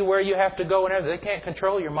 tell you where you have to go and everything. They can't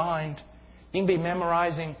control your mind. You can be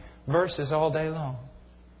memorizing verses all day long.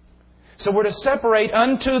 So we're to separate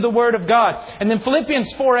unto the Word of God. And then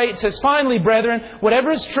Philippians 4:8 says, finally, brethren,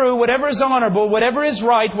 whatever is true, whatever is honorable, whatever is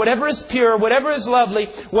right, whatever is pure, whatever is lovely,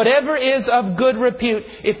 whatever is of good repute,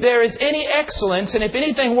 if there is any excellence and if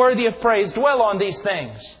anything worthy of praise, dwell on these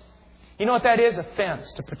things. You know what that is? A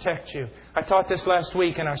fence to protect you. I taught this last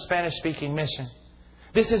week in our Spanish-speaking mission.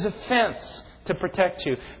 This is a fence to protect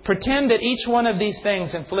you. Pretend that each one of these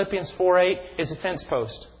things in Philippians 4:8 is a fence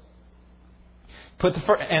post.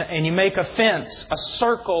 And you make a fence, a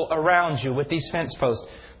circle around you with these fence posts.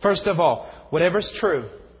 First of all, whatever's true,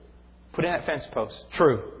 put in that fence post.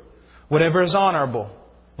 True. Whatever is honorable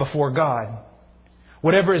before God.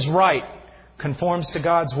 Whatever is right conforms to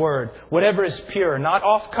God's Word. Whatever is pure, not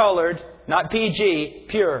off-colored, not PG,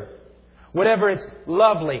 pure. Whatever is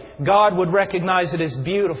lovely, God would recognize it as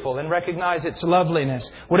beautiful and recognize its loveliness.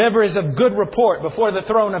 Whatever is of good report before the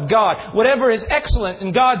throne of God. Whatever is excellent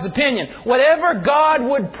in God's opinion. Whatever God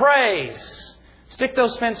would praise. Stick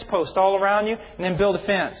those fence posts all around you and then build a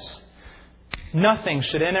fence. Nothing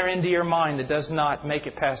should enter into your mind that does not make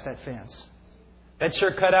it past that fence. That'd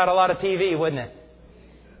sure cut out a lot of TV, wouldn't it?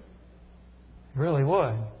 It really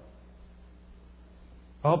would.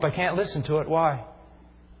 I hope I can't listen to it. Why?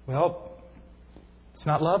 Well, it's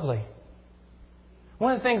not lovely.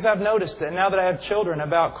 One of the things I've noticed that now that I have children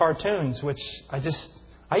about cartoons, which I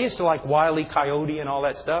used to like Wile E. Coyote and all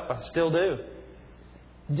that stuff. I still do.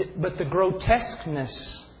 But the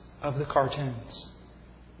grotesqueness of the cartoons,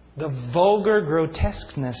 the vulgar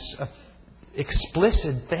grotesqueness of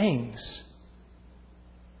explicit things,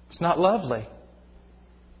 it's not lovely.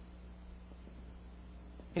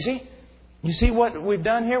 You see what we've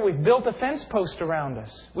done here? We've built a fence post around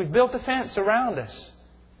us. We've built a fence around us.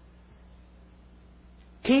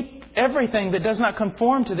 Keep everything that does not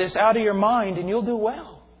conform to this out of your mind and you'll do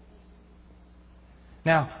well.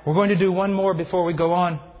 Now, we're going to do one more before we go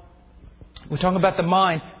on. We're talking about the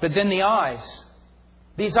mind, but then the eyes.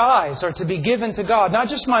 These eyes are to be given to God. Not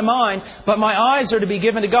just my mind, but my eyes are to be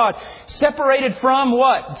given to God. Separated from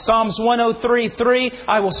what? Psalms 103:3,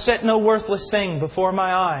 I will set no worthless thing before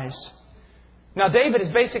my eyes. Now, David is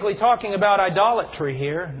basically talking about idolatry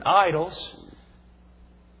here, and idols.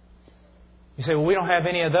 You say, well, we don't have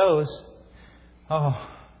any of those. Oh.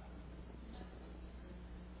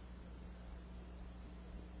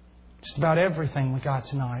 Just about everything we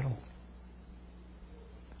got's an idol.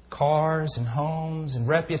 Cars and homes and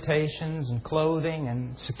reputations and clothing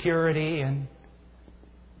and security and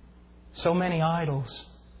so many idols.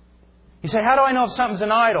 You say, how do I know if something's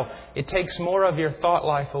an idol? It takes more of your thought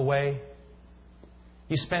life away.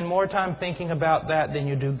 You spend more time thinking about that than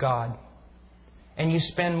you do God. And you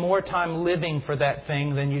spend more time living for that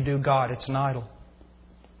thing than you do God. It's an idol.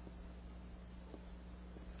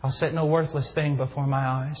 I'll set no worthless thing before my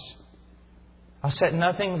eyes. I'll set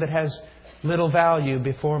nothing that has little value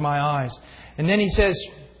before my eyes. And then he says,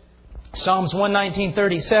 Psalms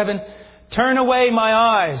 119:37, turn away my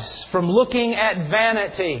eyes from looking at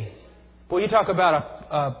vanity. Boy, you talk about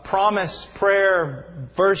a promise prayer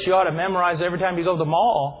verse you ought to memorize every time you go to the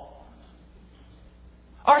mall.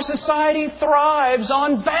 Our society thrives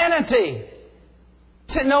on vanity.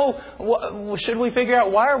 No, should we figure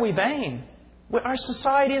out why are we vain? Our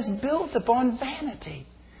society is built upon vanity.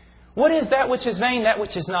 What is that which is vain? That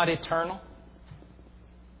which is not eternal.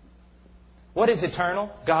 What is eternal?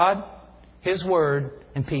 God, His Word,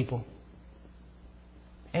 and people.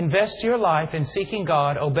 Invest your life in seeking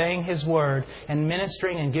God, obeying His Word, and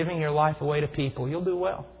ministering and giving your life away to people. You'll do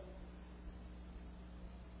well.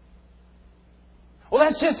 Well,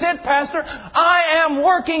 that's just it, Pastor. I am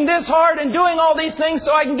working this hard and doing all these things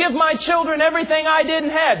so I can give my children everything I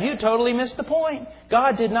didn't have. You totally missed the point.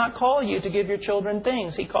 God did not call you to give your children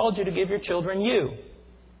things. He called you to give your children you.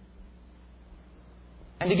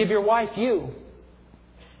 And to give your wife you.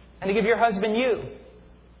 And to give your husband you.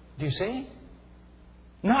 Do you see?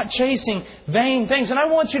 Not chasing vain things. And I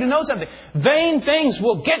want you to know something. Vain things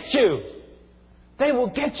will get you. They will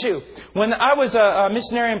get you. When I was a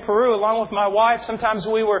missionary in Peru along with my wife, sometimes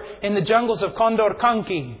we were in the jungles of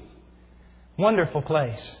Condorcanqui. Wonderful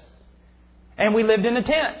place. And we lived in a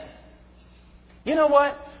tent. You know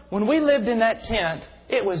what? When we lived in that tent,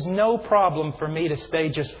 it was no problem for me to stay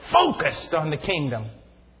just focused on the kingdom.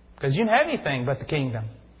 Because you didn't have anything but the kingdom.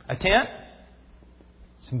 A tent,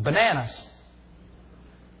 some bananas,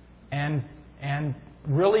 and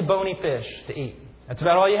really bony fish to eat. That's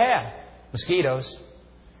about all you had. Mosquitoes.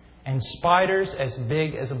 And spiders as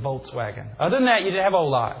big as a Volkswagen. Other than that, you didn't have a whole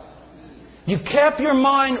lot. You kept your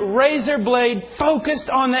mind razor blade focused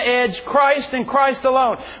on the edge, Christ and Christ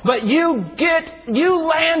alone. But you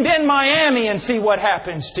land in Miami and see what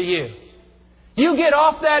happens to you. You get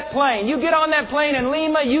off that plane. You get on that plane in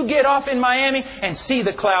Lima. You get off in Miami and see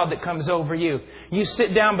the cloud that comes over you. You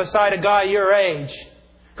sit down beside a guy your age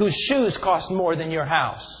whose shoes cost more than your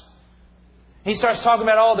house. He starts talking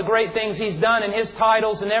about all the great things he's done and his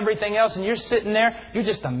titles and everything else. And you're sitting there. You're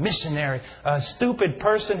just a missionary. A stupid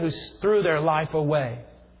person who threw their life away.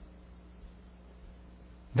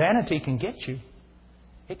 Vanity can get you.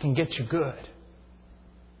 It can get you good.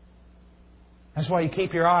 That's why you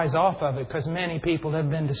keep your eyes off of it. Because many people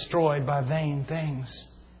have been destroyed by vain things.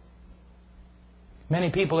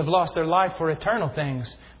 Many people have lost their life for eternal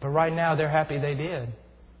things. But right now they're happy they did.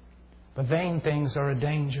 But vain things are a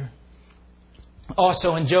danger.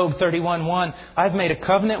 Also in Job 31:1, I've made a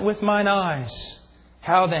covenant with mine eyes.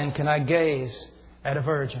 How then can I gaze at a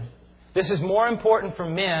virgin? This is more important for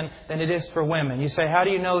men than it is for women. You say, how do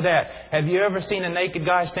you know that? Have you ever seen a naked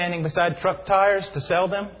guy standing beside truck tires to sell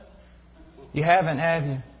them? You haven't, have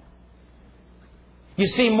you? You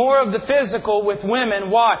see more of the physical with women.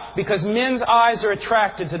 Why? Because men's eyes are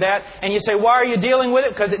attracted to that. And you say, why are you dealing with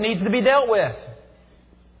it? Because it needs to be dealt with.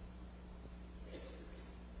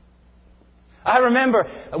 I remember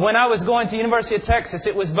when I was going to the University of Texas,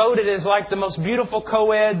 it was voted as like the most beautiful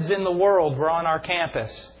co-eds in the world were on our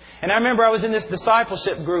campus. And I remember I was in this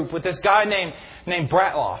discipleship group with this guy named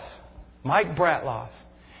Bratloff, Mike Bratloff.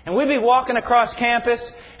 And we'd be walking across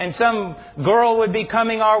campus and some girl would be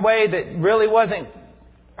coming our way that really wasn't,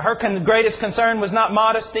 her greatest concern was not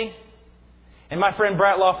modesty. And my friend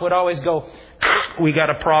Bratloff would always go, we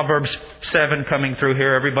got a Proverbs 7 coming through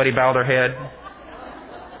here. Everybody bow their head.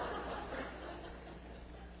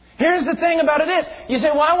 Here's the thing about it is, you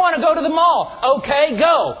say, well, I want to go to the mall. Okay,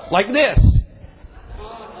 go. Like this.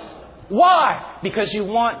 Why? Because you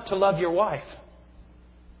want to love your wife.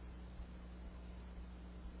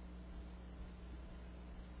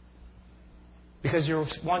 Because you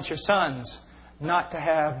want your sons not to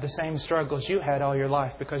have the same struggles you had all your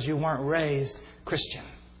life because you weren't raised Christian.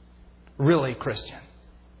 Really Christian.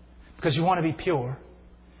 Because you want to be pure.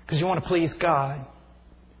 Because you want to please God.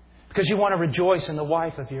 Because you want to rejoice in the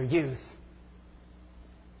wife of your youth.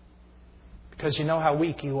 Because you know how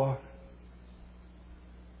weak you are.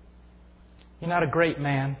 You're not a great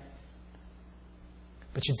man.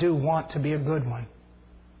 But you do want to be a good one.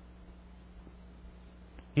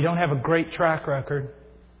 You don't have a great track record.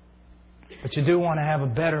 But you do want to have a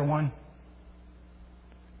better one.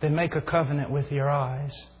 Then make a covenant with your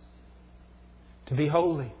eyes. To be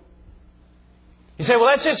holy. You say, well,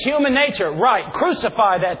 that's just human nature. Right.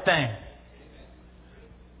 Crucify that thing.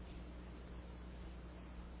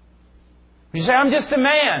 You say, I'm just a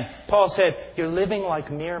man. Paul said, you're living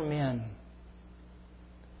like mere men.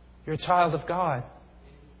 You're a child of God.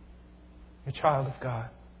 You're a child of God.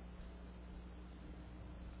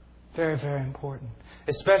 Very, very important.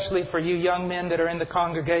 Especially for you young men that are in the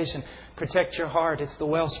congregation. Protect your heart. It's the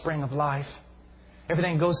wellspring of life.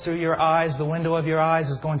 Everything goes through your eyes. The window of your eyes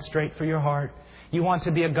is going straight for your heart. You want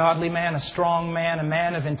to be a godly man, a strong man, a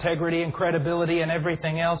man of integrity and credibility and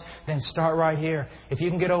everything else, then start right here. If you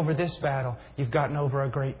can get over this battle, you've gotten over a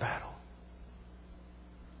great battle.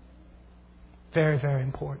 Very, very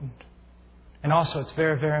important. And also it's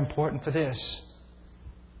very, very important for this.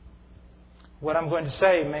 What I'm going to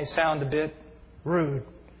say may sound a bit rude.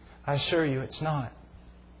 I assure you it's not.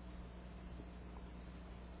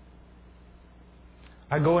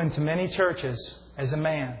 I go into many churches as a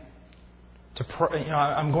man to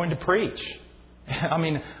I'm going to preach.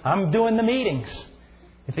 I'm doing the meetings.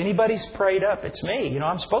 If anybody's prayed up, it's me.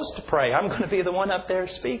 I'm supposed to pray. I'm going to be the one up there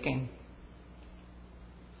speaking.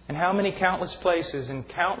 And how many countless places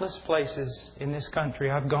in this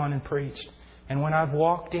country I've gone and preached. And when I've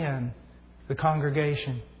walked in the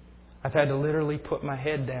congregation, I've had to literally put my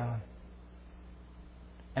head down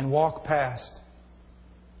and walk past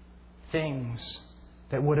things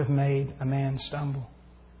that would have made a man stumble.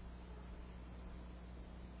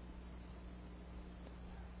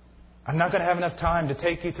 I'm not going to have enough time to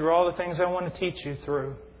take you through all the things I want to teach you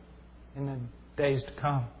through in the days to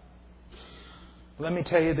come. Let me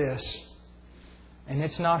tell you this, and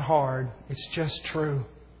it's not hard, it's just true.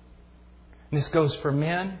 And this goes for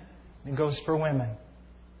men, and it goes for women.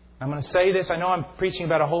 I'm going to say this, I know I'm preaching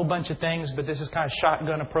about a whole bunch of things, but this is kind of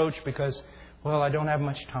shotgun approach because, I don't have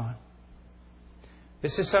much time.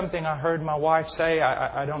 This is something I heard my wife say.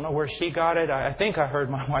 I don't know where she got it. I think I heard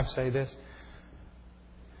my wife say this.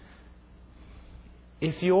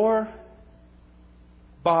 If your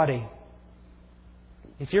body,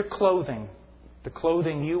 if your clothing, the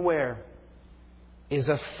clothing you wear, is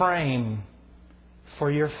a frame for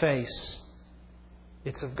your face,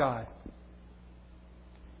 it's of God.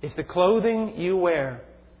 If the clothing you wear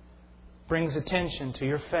brings attention to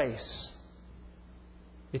your face,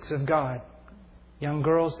 it's of God. Young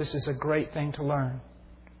girls, this is a great thing to learn.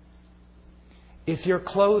 If your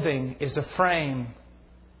clothing is a frame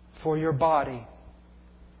for your body,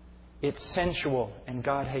 it's sensual and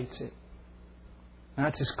God hates it. And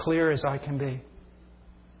that's as clear as I can be.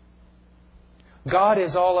 God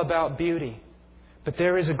is all about beauty, but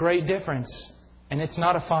there is a great difference, and it's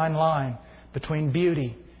not a fine line, between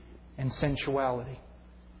beauty and sensuality.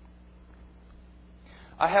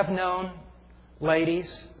 I have known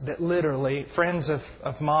ladies that literally, friends of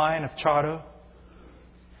mine, of Chado,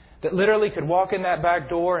 that literally could walk in that back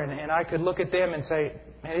door and I could look at them and say,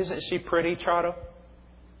 man, isn't she pretty, Chado?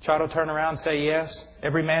 Chado turn around and say yes.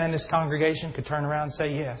 Every man in this congregation could turn around and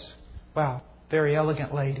say yes. Wow, very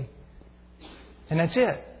elegant lady. And that's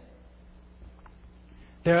it.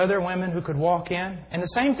 There are other women who could walk in. And the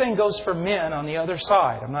same thing goes for men on the other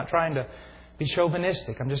side. I'm not trying to be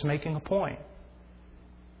chauvinistic. I'm just making a point.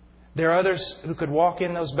 There are others who could walk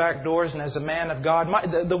in those back doors, and as a man of God,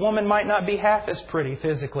 the woman might not be half as pretty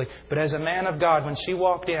physically, but as a man of God, when she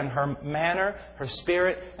walked in, her manner, her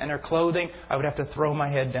spirit, and her clothing, I would have to throw my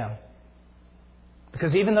head down.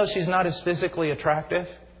 Because even though she's not as physically attractive,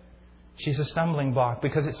 she's a stumbling block,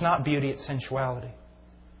 because it's not beauty, it's sensuality.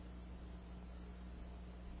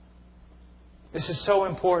 This is so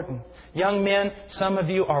important. Young men, some of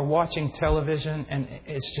you are watching television and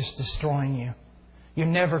it's just destroying you. You're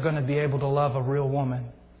never going to be able to love a real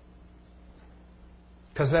woman.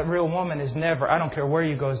 Because that real woman is never, I don't care where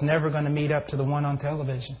you go, is never going to meet up to the one on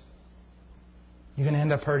television. You're going to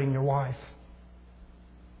end up hurting your wife.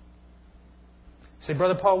 You say,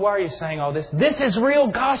 Brother Paul, why are you saying all this? This is real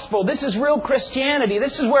gospel. This is real Christianity.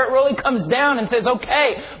 This is where it really comes down and says,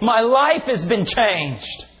 okay, my life has been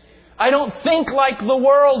changed. I don't think like the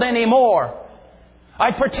world anymore.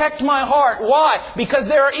 I protect my heart. Why? Because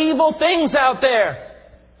there are evil things out there.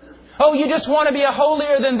 Oh, you just want to be a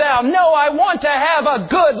holier than thou. No, I want to have a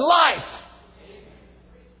good life.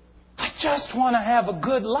 I just want to have a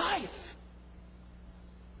good life.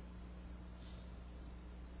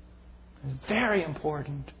 It's very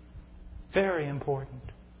important. Very important.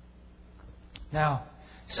 Now,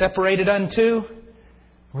 separated unto,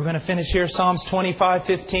 we're going to finish here, Psalms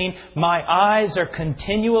 25:15. My eyes are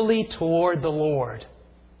continually toward the Lord.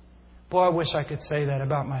 Boy, I wish I could say that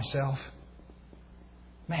about myself.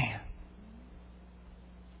 Man.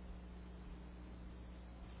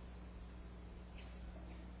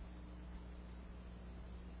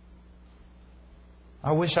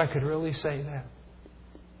 I wish I could really say that.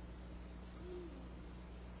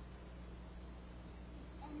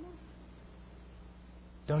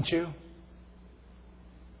 Don't you?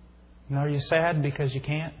 And are you sad because you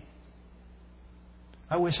can't?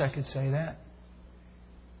 I wish I could say that.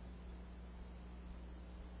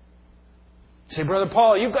 Say, Brother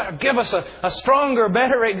Paul, you've got to give us a stronger,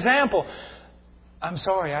 better example. I'm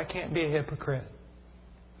sorry, I can't be a hypocrite.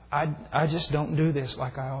 I just don't do this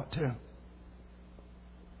like I ought to.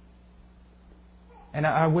 And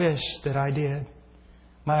I wish that I did.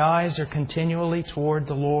 My eyes are continually toward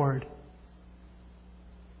the Lord.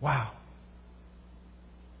 Wow.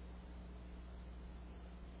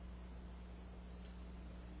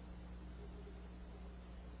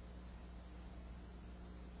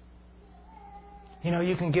 You know,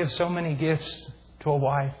 you can give so many gifts to a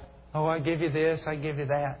wife. Oh, I give you this, I give you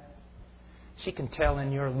that. She can tell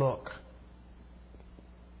in your look.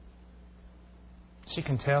 She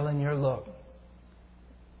can tell in your look.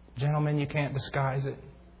 Gentlemen, you can't disguise it.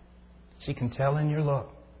 She can tell in your look.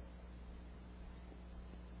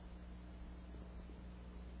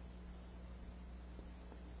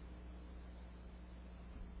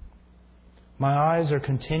 My eyes are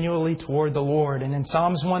continually toward the Lord. And in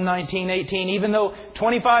Psalms 119:18, even though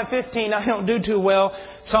 25:15 I don't do too well,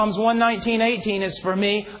 Psalms 119:18 is for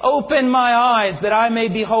me. Open my eyes that I may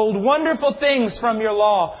behold wonderful things from your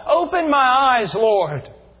law. Open my eyes, Lord.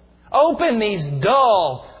 Open these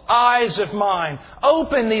dull eyes of mine.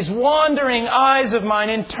 Open these wandering eyes of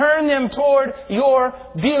mine and turn them toward your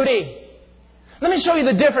beauty. Let me show you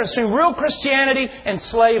the difference between real Christianity and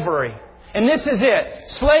slavery. And this is it.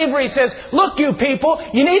 Slavery says, look, you people,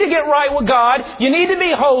 you need to get right with God. You need to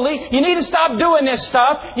be holy. You need to stop doing this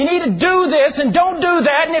stuff. You need to do this and don't do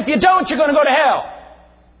that. And if you don't, you're going to go to hell.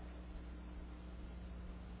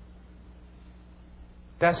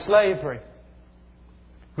 That's slavery.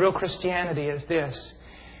 Real Christianity is this.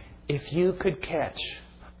 If you could catch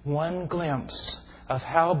one glimpse of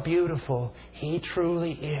how beautiful He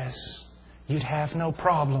truly is, you'd have no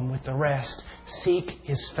problem with the rest. Seek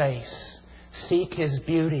His face. Seek His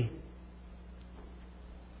beauty.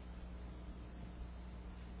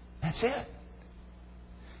 That's it.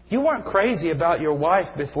 You weren't crazy about your wife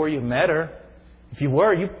before you met her. If you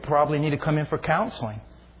were, you probably need to come in for counseling.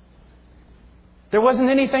 There wasn't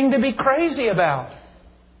anything to be crazy about.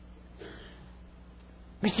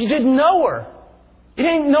 But you didn't know her. You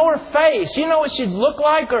didn't know her face. You didn't know what she'd look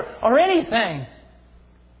like or anything.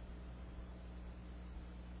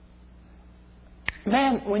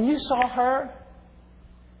 Man, when you saw her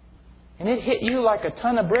and it hit you like a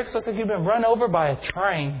ton of bricks, looked like you'd been run over by a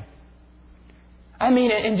train. I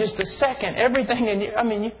mean, in just a second, everything in you, I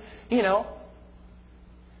mean, you know.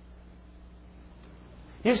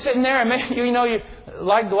 You're sitting there and you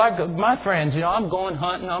like my friends, I'm going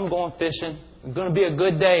hunting, I'm going fishing. It's going to be a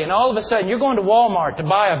good day. And all of a sudden, you're going to Walmart to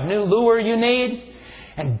buy a new lure you need.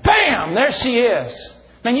 And bam, there she is.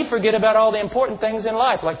 Man, you forget about all the important things in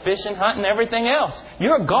life, like fishing, hunting, everything else.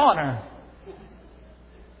 You're a goner.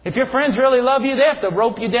 If your friends really love you, they have to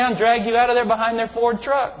rope you down, drag you out of there behind their Ford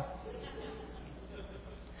truck.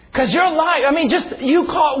 Because your life, you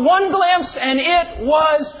caught one glimpse and it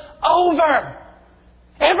was over.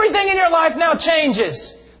 Everything in your life now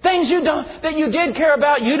changes. Things that you did care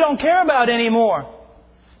about, you don't care about anymore.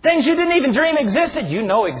 Things you didn't even dream existed, you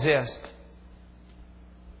know exist.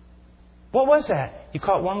 What was that? You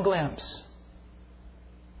caught one glimpse.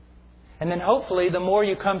 And then hopefully the more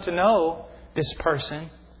you come to know this person,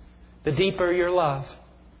 the deeper your love.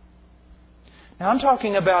 Now I'm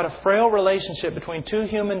talking about a frail relationship between two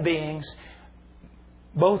human beings,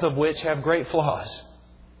 both of which have great flaws.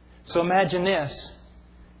 So imagine this.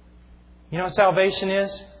 You know what salvation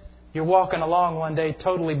is? You're walking along one day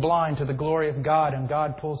totally blind to the glory of God, and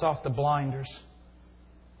God pulls off the blinders.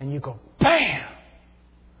 And you go, bam!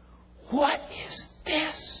 What is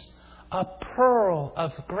this? A pearl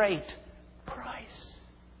of great price.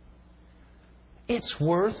 It's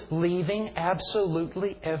worth leaving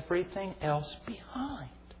absolutely everything else behind.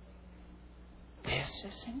 This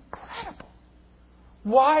is incredible.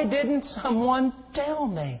 Why didn't someone tell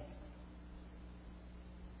me?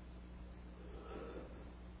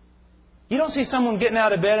 You don't see someone getting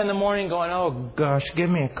out of bed in the morning going, oh gosh, give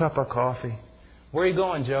me a cup of coffee. Where are you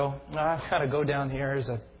going, Joe? I've got to go down here.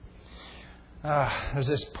 There's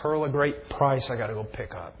this pearl of great price I got to go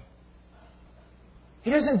pick up. He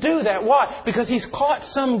doesn't do that. Why? Because he's caught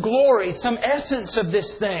some glory, some essence of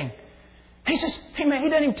this thing. He says, hey man, he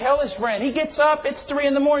doesn't even tell his friend. He gets up, it's 3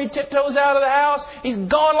 a.m, he tiptoes out of the house, he's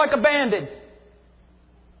gone like a bandit.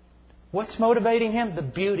 What's motivating him? The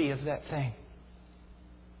beauty of that thing.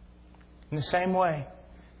 In the same way,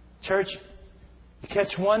 church, you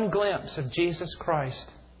catch one glimpse of Jesus Christ,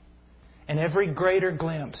 and every greater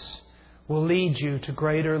glimpse will lead you to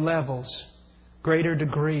greater levels, greater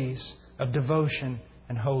degrees of devotion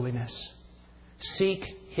and holiness. Seek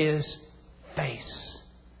His face.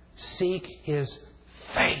 Seek His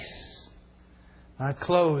face. I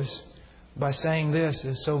close by saying this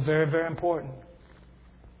is so very, very important.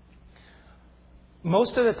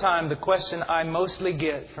 Most of the time, the question I mostly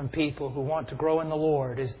get from people who want to grow in the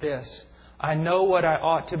Lord is this. I know what I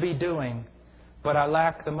ought to be doing, but I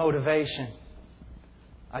lack the motivation.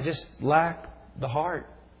 I just lack the heart.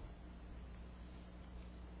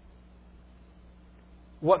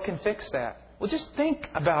 What can fix that? Well, just think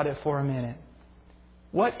about it for a minute.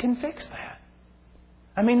 What can fix that?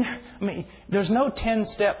 I mean, there's no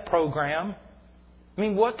 10-step program. I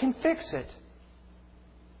mean, what can fix it?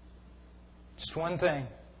 Just one thing.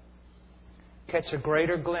 Catch a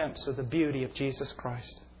greater glimpse of the beauty of Jesus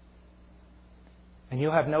Christ. And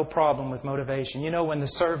you'll have no problem with motivation. You know, when the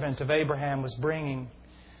servant of Abraham was bringing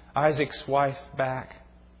Isaac's wife back,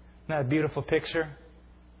 isn't that a beautiful picture?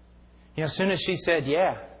 You know, as soon as she said,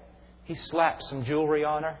 yeah, he slapped some jewelry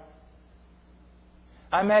on her.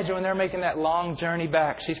 I imagine when they're making that long journey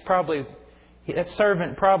back, that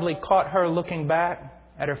servant probably caught her looking back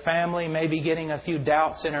at her family, maybe getting a few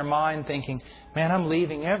doubts in her mind, thinking, man, I'm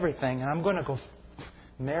leaving everything and I'm going to go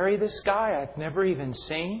marry this guy I've never even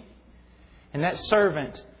seen. And that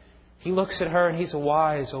servant, he looks at her and he's a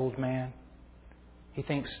wise old man. He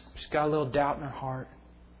thinks she's got a little doubt in her heart.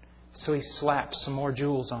 So he slaps some more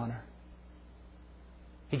jewels on her.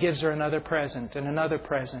 He gives her another present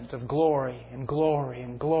of glory and glory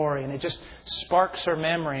and glory. And it just sparks her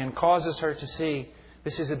memory and causes her to see,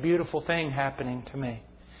 this is a beautiful thing happening to me.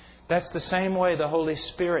 That's the same way the Holy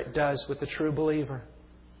Spirit does with the true believer.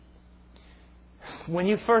 When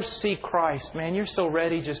you first see Christ, man, you're so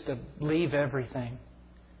ready just to leave everything.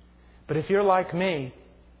 But if you're like me,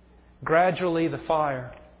 gradually the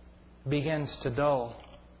fire begins to dull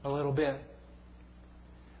a little bit.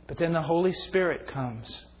 But then the Holy Spirit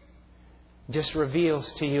comes, just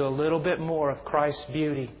reveals to you a little bit more of Christ's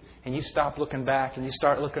beauty. And you stop looking back and you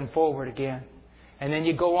start looking forward again. And then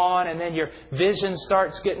you go on and then your vision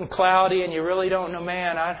starts getting cloudy and you really don't know,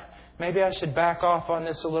 man, maybe I should back off on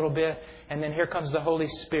this a little bit. And then here comes the Holy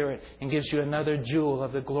Spirit and gives you another jewel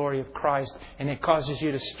of the glory of Christ. And it causes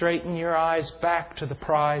you to straighten your eyes back to the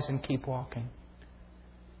prize and keep walking.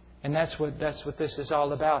 And that's what this is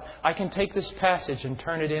all about. I can take this passage and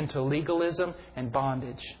turn it into legalism and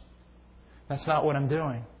bondage. That's not what I'm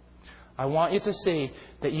doing. I want you to see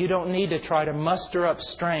that you don't need to try to muster up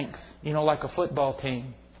strength, like a football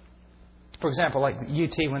team. For example, like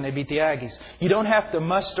UT when they beat the Aggies. You don't have to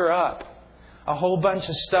muster up a whole bunch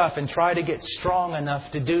of stuff and try to get strong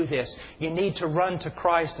enough to do this. You need to run to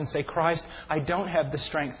Christ and say, Christ, I don't have the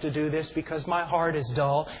strength to do this because my heart is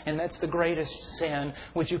dull and that's the greatest sin.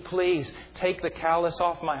 Would you please take the callous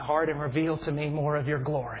off my heart and reveal to me more of your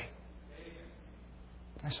glory?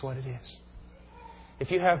 That's what it is.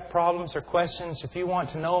 If you have problems or questions, if you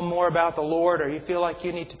want to know more about the Lord or you feel like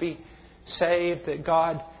you need to be saved, that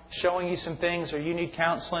God is showing you some things or you need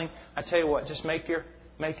counseling, I tell you what, just make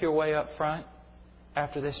your way up front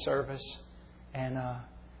after this service and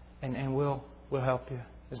we'll help you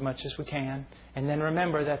as much as we can. And then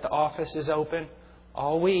remember that the office is open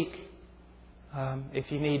all week.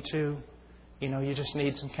 If you need to, you just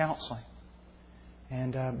need some counseling.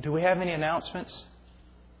 And do we have any announcements?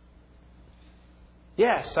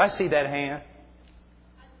 Yes, I see that hand.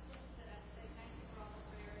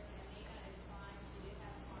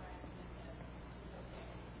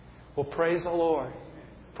 Well, praise the Lord.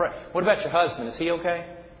 What about your husband? Is he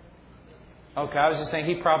okay? Okay, I was just saying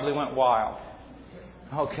he probably went wild.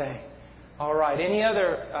 Okay. All right. Any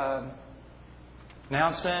other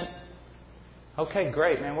announcement? Okay,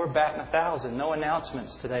 great, man. We're batting 1,000. No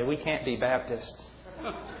announcements today. We can't be Baptists.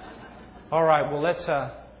 All right. Well,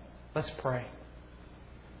 let's pray.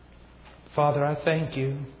 Father, I thank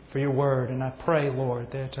You for Your Word, and I pray,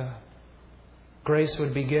 Lord, that grace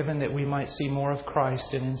would be given that we might see more of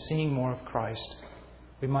Christ, and in seeing more of Christ,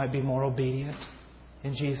 we might be more obedient.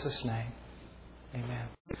 In Jesus' name, amen.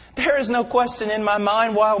 There is no question in my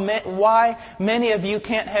mind why many of you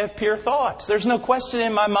can't have pure thoughts. There's no question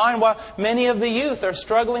in my mind why many of the youth are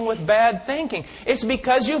struggling with bad thinking. It's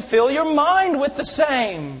because you fill your mind with the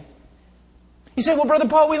same. You say, well, Brother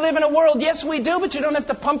Paul, we live in a world. Yes, we do, but you don't have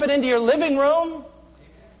to pump it into your living room.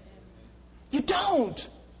 You don't.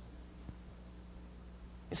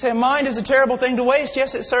 You say, mind is a terrible thing to waste.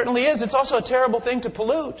 Yes, it certainly is. It's also a terrible thing to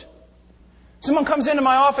pollute. Someone comes into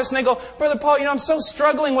my office and they go, Brother Paul, I'm so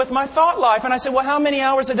struggling with my thought life. And I say, well, how many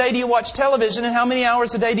hours a day do you watch television and how many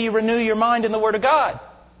hours a day do you renew your mind in the Word of God?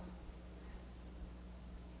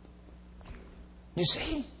 You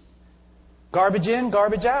see? Garbage in,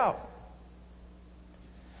 garbage out.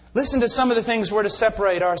 Listen to some of the things we're to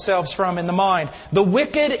separate ourselves from in the mind. The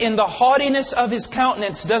wicked in the haughtiness of his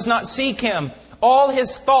countenance does not seek Him. All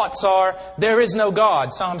his thoughts are, there is no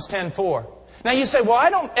God. Psalms 10:4. Now you say, well, I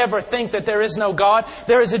don't ever think that there is no God.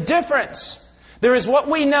 There is a difference. There is what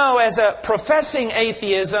we know as a professing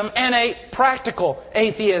atheism and a practical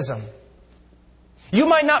atheism. You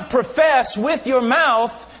might not profess with your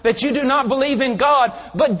mouth that you do not believe in God,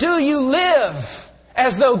 but do you live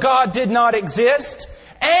as though God did not exist?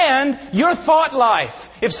 and your thought life.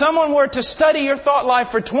 If someone were to study your thought life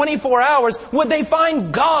for 24 hours, would they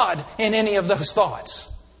find God in any of those thoughts?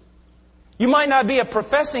 You might not be a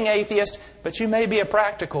professing atheist, but you may be a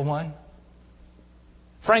practical one.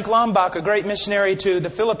 Frank Lombok, a great missionary to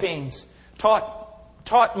the Philippines,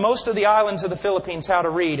 taught most of the islands of the Philippines how to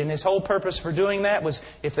read. And his whole purpose for doing that was,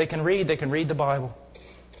 if they can read the Bible.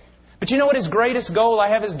 But you know what his greatest goal? I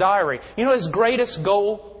have his diary. You know what his greatest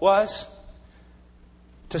goal was?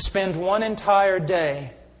 To spend one entire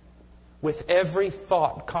day with every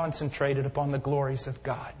thought concentrated upon the glories of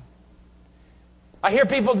God. I hear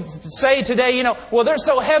people say today, well, they're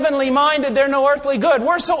so heavenly minded, they're no earthly good.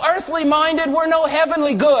 We're so earthly minded, we're no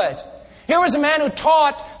heavenly good. Here was a man who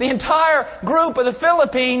taught the entire group of the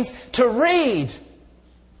Philippines to read.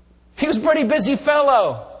 He was a pretty busy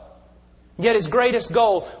fellow. Yet his greatest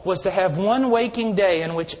goal was to have one waking day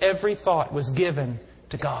in which every thought was given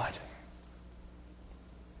to God.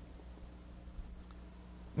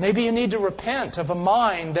 Maybe you need to repent of a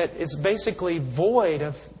mind that is basically void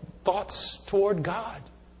of thoughts toward God.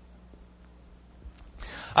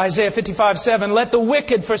 Isaiah 55:7, let the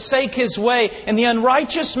wicked forsake his way, and the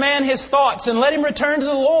unrighteous man his thoughts, and let him return to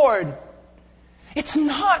the Lord. It's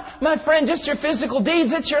not, my friend, just your physical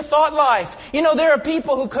deeds, it's your thought life. There are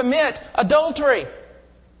people who commit adultery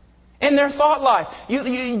in their thought life.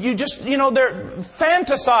 You just, they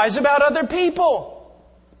fantasize about other people.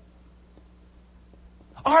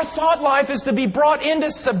 Our thought life is to be brought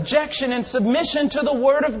into subjection and submission to the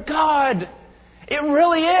Word of God. It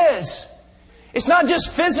really is. It's not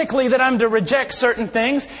just physically that I'm to reject certain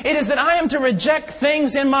things. It is that I am to reject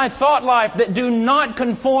things in my thought life that do not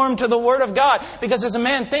conform to the Word of God. Because as a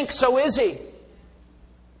man thinks, so is he.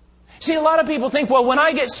 See, a lot of people think, well, when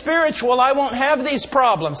I get spiritual, I won't have these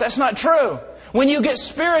problems. That's not true. When you get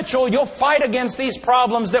spiritual, you'll fight against these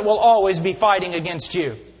problems that will always be fighting against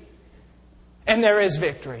you. And there is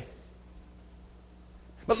victory.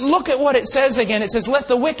 But look at what it says again. It says, let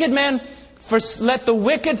the wicked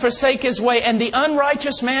forsake his way, and the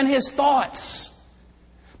unrighteous man his thoughts.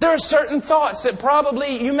 There are certain thoughts that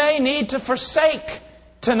probably you may need to forsake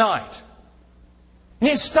tonight. You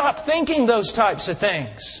need to stop thinking those types of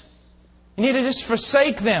things. You need to just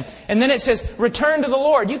forsake them. And then it says, return to the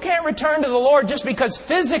Lord. You can't return to the Lord just because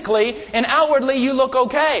physically and outwardly you look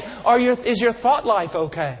okay. Is your thought life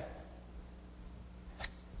okay?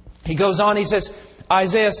 He goes on, he says,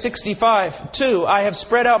 Isaiah 65:2, I have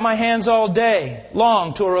spread out my hands all day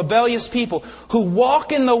long to a rebellious people who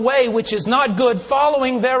walk in the way which is not good,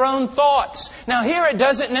 following their own thoughts. Now here it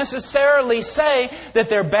doesn't necessarily say that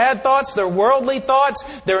they're bad thoughts, they're worldly thoughts,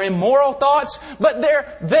 they're immoral thoughts, but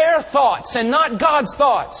they're their thoughts and not God's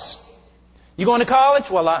thoughts. You going to college?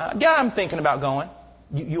 Well, I'm thinking about going.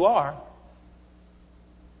 You are.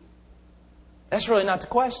 That's really not the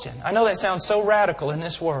question. I know that sounds so radical in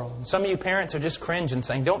this world. Some of you parents are just cringing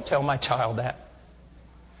saying, don't tell my child that.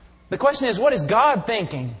 The question is, what is God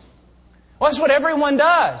thinking? Well, that's what everyone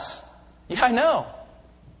does. Yeah, I know.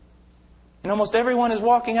 And almost everyone is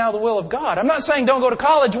walking out of the will of God. I'm not saying don't go to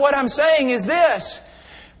college. What I'm saying is this.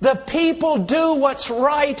 The people do what's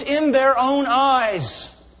right in their own eyes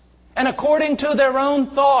and according to their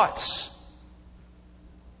own thoughts.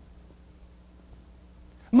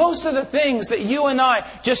 Most of the things that you and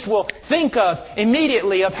I just will think of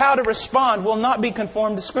immediately of how to respond will not be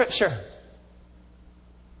conformed to Scripture.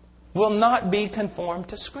 Will not be conformed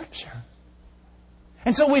to Scripture.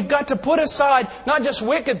 And so we've got to put aside not just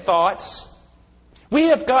wicked thoughts. We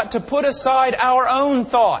have got to put aside our own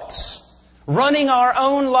thoughts. Running our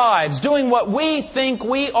own lives. Doing what we think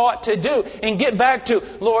we ought to do. And get back to,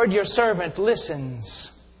 Lord, your servant listens.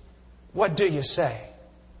 What do you say?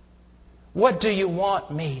 What do you want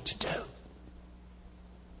me to do?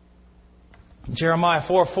 Jeremiah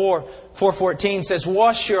 4:14 says,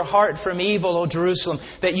 wash your heart from evil, O Jerusalem,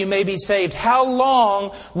 that you may be saved. How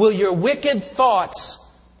long will your wicked thoughts,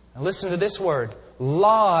 now listen to this word,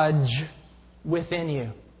 lodge within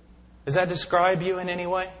you? Does that describe you in any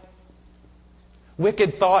way?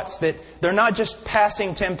 Wicked thoughts that they're not just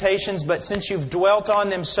passing temptations, but since you've dwelt on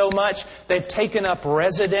them so much, they've taken up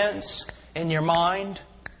residence in your mind.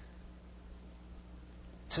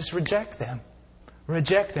 It says reject them.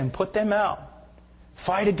 Reject them. Put them out.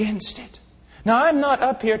 Fight against it. Now, I'm not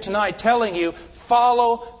up here tonight telling you,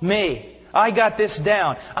 follow me. I got this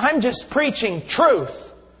down. I'm just preaching truth.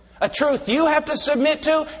 A truth you have to submit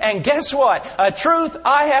to, and guess what? A truth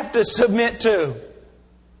I have to submit to.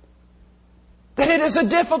 That it is a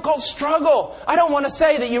difficult struggle. I don't want to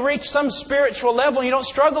say that you reach some spiritual level and you don't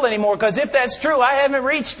struggle anymore, because if that's true, I haven't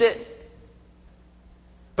reached it.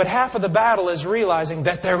 But half of the battle is realizing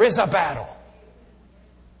that there is a battle.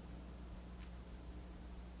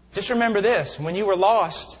 Just remember this. When you were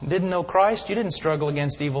lost, didn't know Christ, you didn't struggle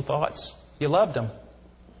against evil thoughts. You loved them.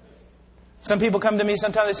 Some people come to me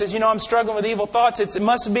sometimes, they say, I'm struggling with evil thoughts. It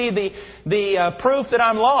must be the proof that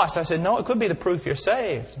I'm lost. I said, no, it could be the proof you're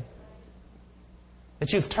saved.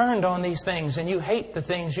 That you've turned on these things and you hate the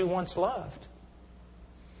things you once loved.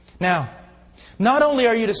 Now, not only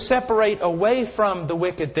are you to separate away from the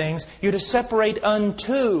wicked things, you're to separate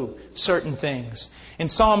unto certain things. In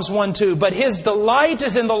Psalms 1:2, but his delight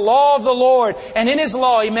is in the law of the Lord, and in His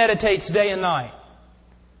law he meditates day and night.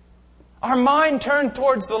 Our mind turned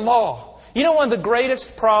towards the law. You know one of the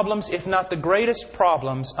greatest problems, if not the greatest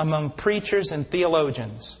problems, among preachers and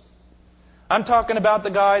theologians? I'm talking about the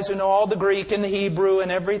guys who know all the Greek and the Hebrew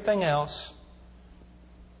and everything else.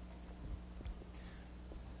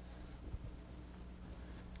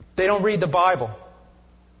 They don't read the Bible.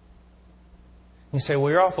 You say,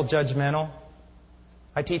 well, you're awful judgmental.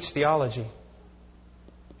 I teach theology.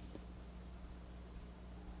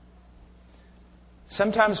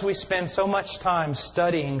 Sometimes we spend so much time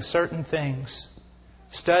studying certain things,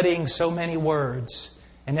 studying so many words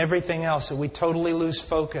and everything else that we totally lose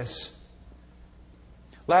focus.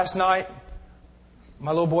 Last night,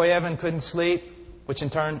 my little boy Evan couldn't sleep, which in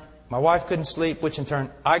turn, my wife couldn't sleep, which in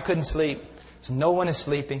turn, I couldn't sleep. So no one is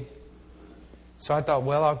sleeping. So I thought,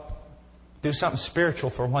 well, I'll do something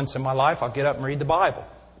spiritual for once in my life. I'll get up and read the Bible.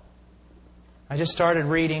 I just started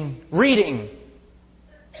reading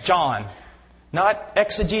John. Not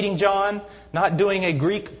exegeting John, not doing a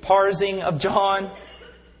Greek parsing of John.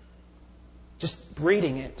 Just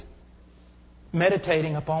reading it.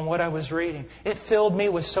 Meditating upon what I was reading. It filled me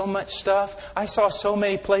with so much stuff. I saw so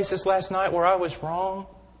many places last night where I was wrong.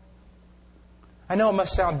 I know it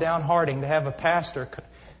must sound downhearting to have a pastor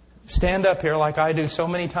stand up here like I do so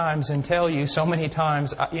many times and tell you so many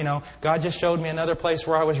times, God just showed me another place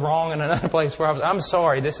where I was wrong and another place where I'm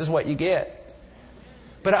sorry, this is what you get.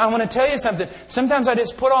 But I want to tell you something. Sometimes I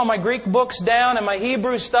just put all my Greek books down and my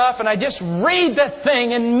Hebrew stuff and I just read the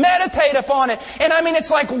thing and meditate upon it. And I mean,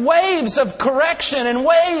 it's like waves of correction and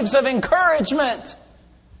waves of encouragement.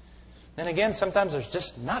 Then again, sometimes there's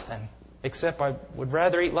just nothing except I would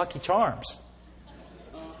rather eat Lucky Charms.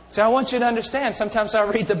 So I want you to understand, sometimes I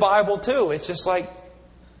read the Bible too. It's just like,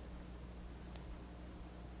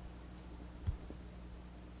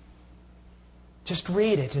 just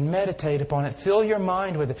read it and meditate upon it. Fill your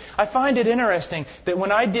mind with it. I find it interesting that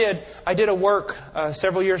when I did a work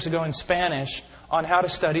several years ago in Spanish on how to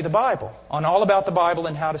study the Bible, on all about the Bible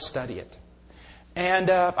and how to study it. And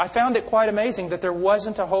I found it quite amazing that there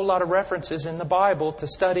wasn't a whole lot of references in the Bible to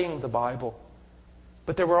studying the Bible.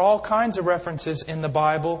 But there were all kinds of references in the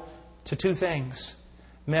Bible to two things: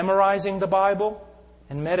 memorizing the Bible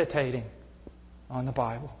and meditating on the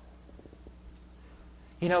Bible.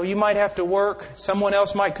 You might have to work. Someone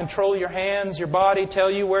else might control your hands, your body, tell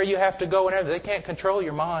you where you have to go and everything. They can't control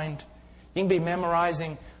your mind. You can be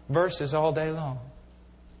memorizing verses all day long.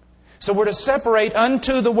 So we're to separate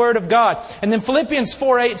unto the Word of God. And then Philippians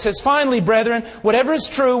 4:8 says, finally, brethren, whatever is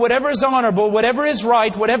true, whatever is honorable, whatever is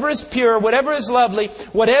right, whatever is pure, whatever is lovely,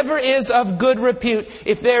 whatever is of good repute,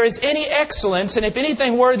 if there is any excellence and if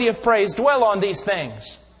anything worthy of praise, dwell on these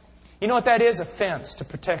things. You know what that is? A fence to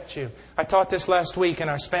protect you. I taught this last week in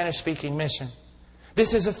our Spanish-speaking mission.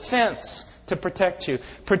 This is a fence to protect you.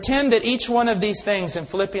 Pretend that each one of these things in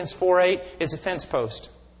Philippians 4:8 is a fence post.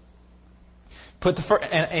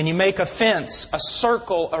 And you make a fence, a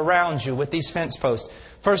circle around you with these fence posts.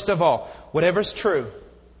 First of all, whatever's true,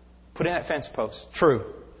 put in that fence post.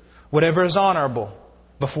 True. Whatever is honorable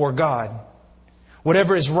before God.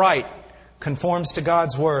 Whatever is right, conforms to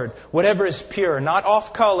God's Word. Whatever is pure, not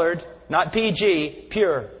off-colored, not PG,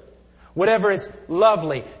 pure. Whatever is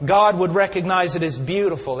lovely, God would recognize it as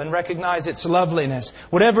beautiful and recognize its loveliness.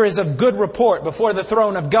 Whatever is of good report before the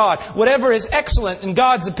throne of God. Whatever is excellent in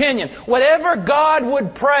God's opinion. Whatever God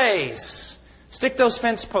would praise. Stick those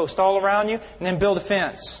fence posts all around you and then build a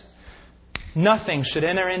fence. Nothing should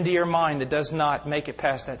enter into your mind that does not make it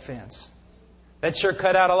past that fence. That'd sure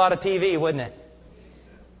cut out a lot of TV, wouldn't it?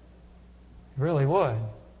 It really would.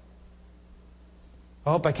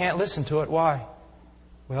 I hope I can't listen to it. Why?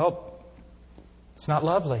 Well, it's not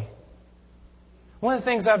lovely. One of the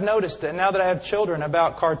things I've noticed now that I have children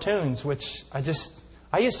about cartoons, which I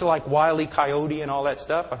used to like Wile E. Coyote and all that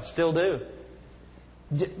stuff. I still do.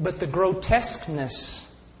 But the grotesqueness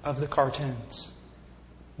of the cartoons,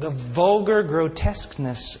 the vulgar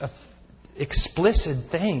grotesqueness of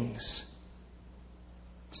explicit things,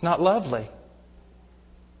 it's not lovely.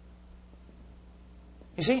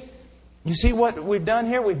 You see what we've done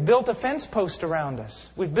here? We've built a fence post around us.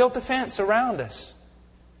 We've built a fence around us.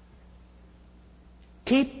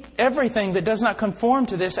 Keep everything that does not conform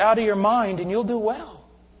to this out of your mind and you'll do well.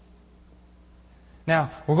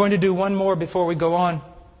 Now, we're going to do one more before we go on.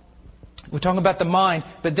 We're talking about the mind,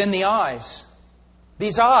 but then the eyes.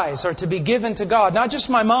 These eyes are to be given to God. Not just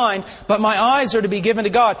my mind, but my eyes are to be given to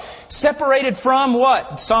God. Separated from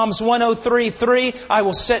what? Psalms 103:3, I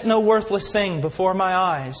will set no worthless thing before my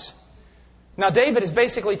eyes. Now David is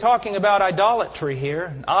basically talking about idolatry here,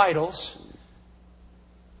 and idols.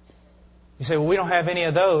 You say, well, we don't have any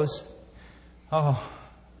of those. Oh.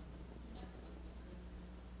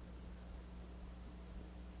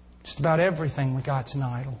 Just about everything we got's an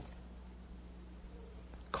idol.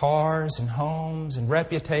 Cars and homes and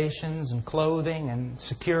reputations and clothing and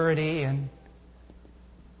security and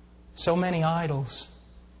so many idols.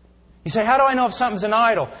 You say, how do I know if something's an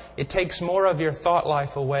idol? It takes more of your thought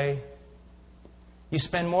life away. You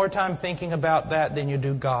spend more time thinking about that than you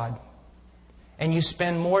do God. And you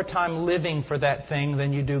spend more time living for that thing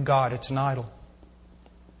than you do God. It's an idol.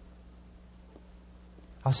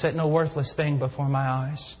 I'll set no worthless thing before my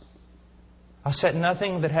eyes. I'll set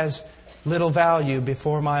nothing that has little value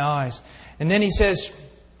before my eyes. And then he says,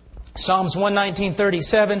 Psalms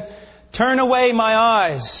 119:37, turn away my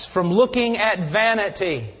eyes from looking at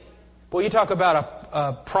vanity. Boy, you talk about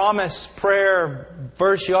a promise prayer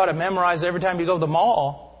verse you ought to memorize every time you go to the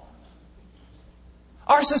mall.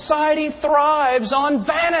 Our society thrives on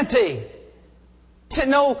vanity. To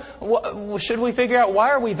know, should we figure out why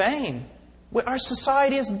are we vain? Our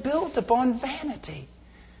society is built upon vanity.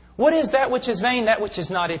 What is that which is vain? That which is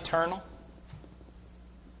not eternal.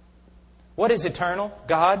 What is eternal?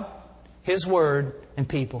 God, His Word, and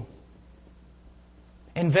people.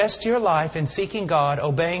 Invest your life in seeking God,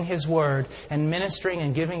 obeying His Word, and ministering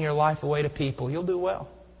and giving your life away to people. You'll do well.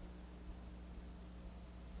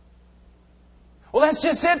 Well, that's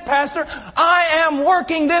just it, Pastor. I am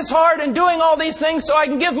working this hard and doing all these things so I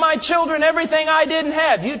can give my children everything I didn't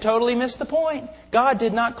have. You totally missed the point. God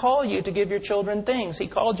did not call you to give your children things. He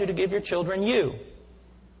called you to give your children you.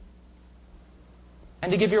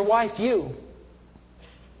 And to give your wife you.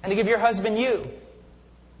 And to give your husband you.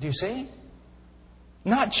 Do you see?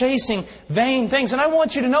 Not chasing vain things. And I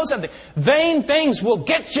want you to know something. Vain things will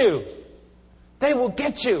get you. They will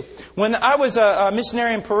get you. When I was a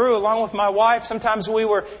missionary in Peru, along with my wife, sometimes we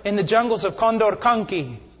were in the jungles of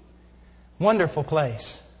Condorcanqui. Wonderful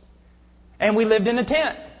place. And we lived in a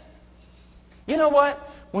tent. You know what?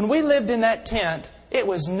 When we lived in that tent, it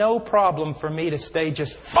was no problem for me to stay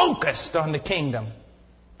just focused on the kingdom.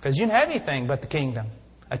 Because you didn't have anything but the kingdom.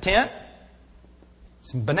 A tent,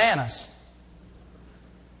 some bananas,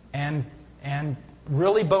 and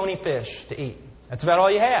really bony fish to eat. That's about all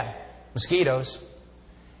you had. Mosquitoes.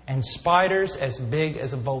 And spiders as big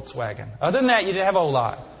as a Volkswagen. Other than that, you didn't have a whole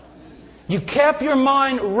lot. You kept your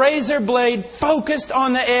mind razor blade focused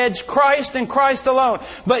on the edge, Christ and Christ alone.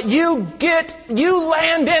 But you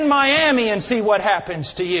land in Miami and see what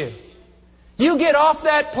happens to you. You get off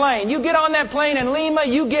that plane. You get on that plane in Lima.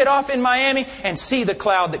 You get off in Miami and see the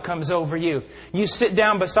cloud that comes over you. You sit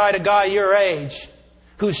down beside a guy your age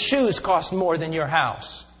whose shoes cost more than your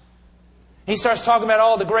house. He starts talking about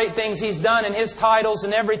all the great things he's done and his titles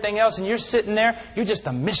and everything else. And you're sitting there. You're just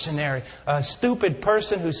a missionary. A stupid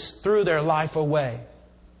person who's threw their life away.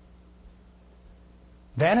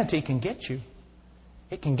 Vanity can get you.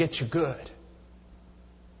 It can get you good.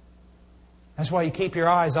 That's why you keep your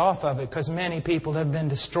eyes off of it. Because many people have been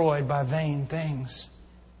destroyed by vain things.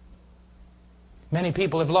 Many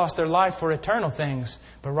people have lost their life for eternal things.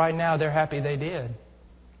 But right now they're happy they did.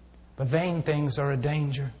 But vain things are a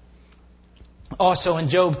danger. Also in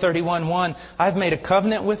Job 31:1, I've made a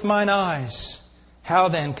covenant with mine eyes. How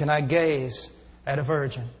then can I gaze at a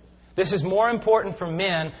virgin? This is more important for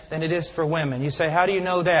men than it is for women. You say, how do you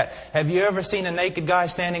know that? Have you ever seen a naked guy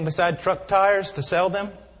standing beside truck tires to sell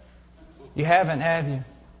them? You haven't, have you?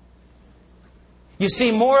 You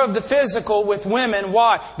see more of the physical with women.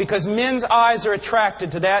 Why? Because men's eyes are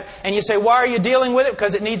attracted to that. And you say, why are you dealing with it?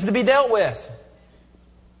 Because it needs to be dealt with.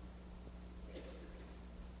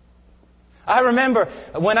 I remember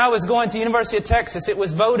when I was going to the University of Texas, it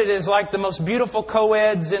was voted as like the most beautiful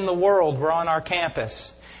co-eds in the world were on our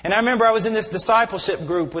campus. And I remember I was in this discipleship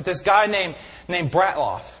group with this guy named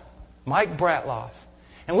Bratloff, Mike Bratloff.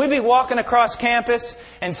 And we'd be walking across campus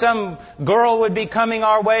and some girl would be coming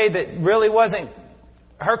our way that really wasn't,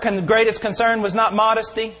 her greatest concern was not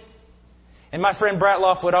modesty. And my friend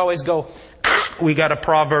Bratloff would always go, we got a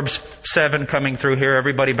Proverbs 7 coming through here,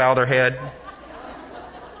 everybody bow their head.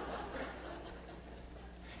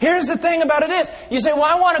 Here's the thing about it is, you say, well,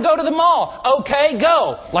 I want to go to the mall. Okay,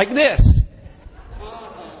 go. Like this.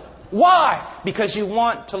 Why? Because you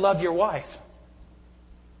want to love your wife.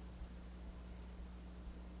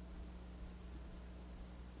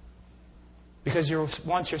 Because you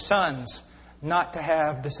want your sons not to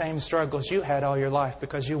have the same struggles you had all your life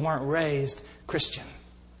because you weren't raised Christian.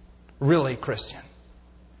 Really Christian.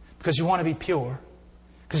 Because you want to be pure.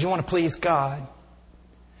 Because you want to please God.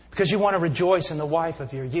 Because you want to rejoice in the wife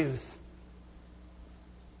of your youth.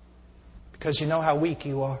 Because you know how weak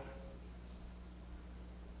you are.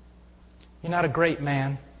 You're not a great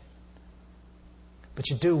man. But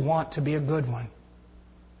you do want to be a good one.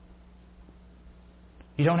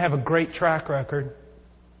 You don't have a great track record.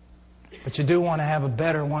 But you do want to have a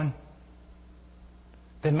better one.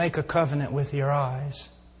 Then make a covenant with your eyes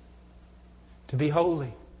to be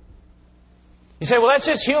holy. You say, well, that's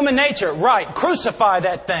just human nature. Right. Crucify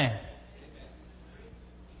that thing.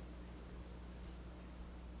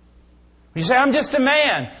 You say, I'm just a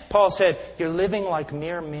man. Paul said, you're living like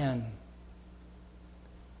mere men.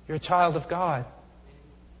 You're a child of God.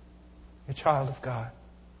 You're a child of God.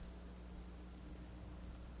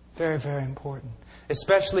 Very, very important.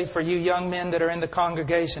 Especially for you young men that are in the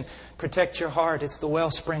congregation. Protect your heart. It's the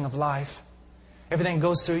wellspring of life. Everything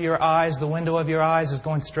goes through your eyes. The window of your eyes is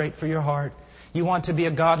going straight for your heart. You want to be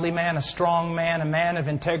a godly man, a strong man, a man of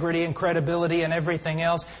integrity and credibility and everything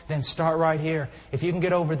else, then start right here. If you can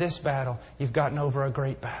get over this battle, you've gotten over a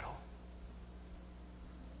great battle.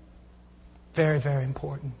 Very, very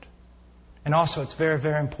important. And also it's very,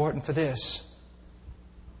 very important for this.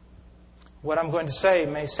 What I'm going to say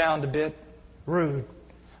may sound a bit rude.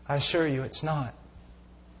 I assure you it's not.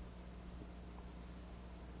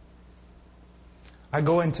 I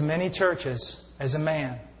go into many churches as a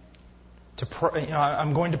man.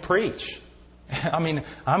 I'm going to preach.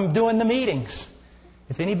 I'm doing the meetings.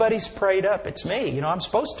 If anybody's prayed up, it's me. I'm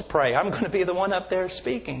supposed to pray. I'm going to be the one up there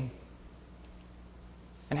speaking.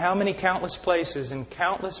 And how many countless places in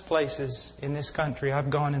this country I've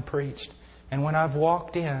gone and preached. And when I've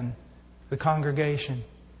walked in the congregation,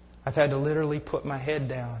 I've had to literally put my head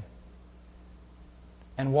down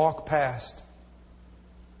and walk past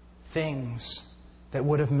things that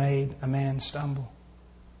would have made a man stumble.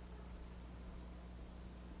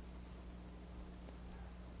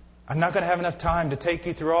 I'm not going to have enough time to take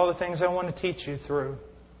you through all the things I want to teach you through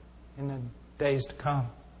in the days to come.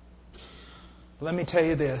 But let me tell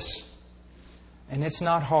you this, and it's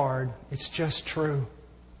not hard, it's just true.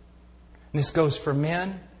 And this goes for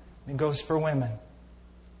men, and it goes for women.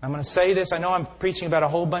 I'm going to say this, I know I'm preaching about a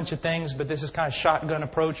whole bunch of things, but this is kind of shotgun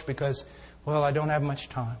approach because, well, I don't have much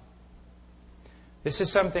time. This is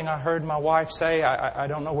something I heard my wife say. I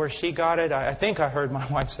don't know where she got it. I think I heard my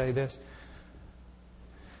wife say this.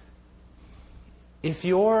 If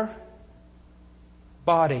your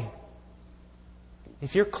body,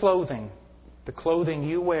 if your clothing, the clothing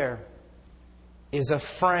you wear, is a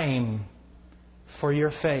frame for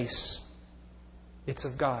your face, it's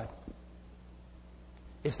of God.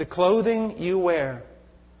 If the clothing you wear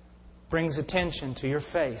brings attention to your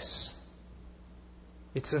face,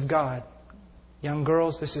 it's of God. Young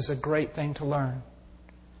girls, this is a great thing to learn.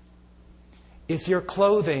 If your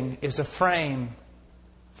clothing is a frame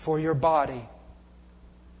for your body,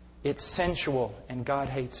 it's sensual and God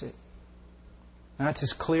hates it. And that's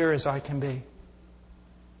as clear as I can be.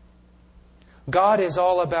 God is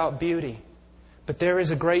all about beauty. But there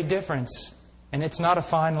is a great difference, and it's not a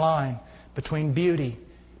fine line, between beauty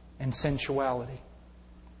and sensuality.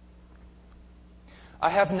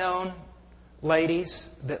 I have known ladies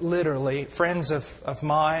that literally, friends of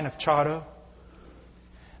mine, of Chado,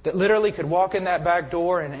 that literally could walk in that back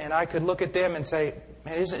door and I could look at them and say,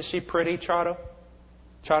 man, isn't she pretty, Chado?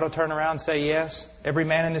 Chado turn around and say yes. Every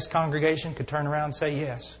man in this congregation could turn around and say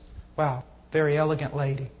yes. Wow, very elegant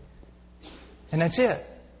lady. And that's it.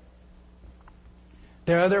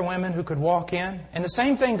 There are other women who could walk in. And the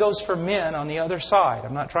same thing goes for men on the other side.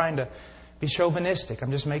 I'm not trying to be chauvinistic.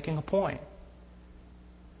 I'm just making a point.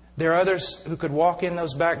 There are others who could walk in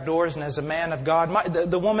those back doors, and as a man of God,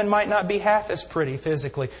 the woman might not be half as pretty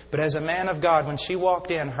physically, but as a man of God, when she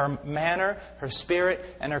walked in, her manner, her spirit,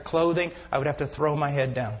 and her clothing, I would have to throw my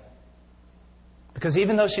head down. Because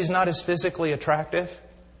even though she's not as physically attractive,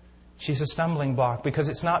 she's a stumbling block, because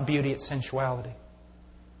it's not beauty, it's sensuality.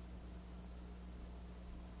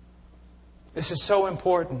 This is so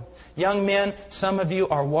important. Young men, some of you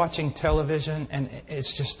are watching television and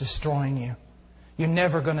it's just destroying you. You're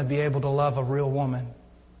never going to be able to love a real woman.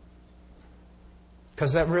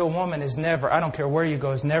 Because that real woman is never, I don't care where you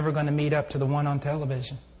go, is never going to meet up to the one on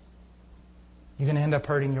television. You're going to end up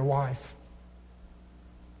hurting your wife.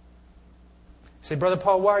 You say, Brother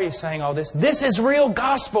Paul, why are you saying all this? This is real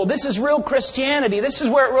gospel. This is real Christianity. This is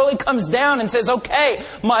where it really comes down and says, okay,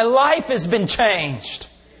 my life has been changed.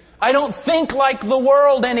 I don't think like the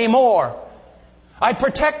world anymore. I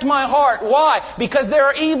protect my heart. Why? Because there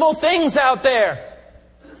are evil things out there.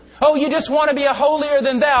 Oh, you just want to be a holier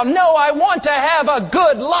than thou. No, I want to have a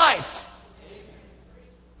good life.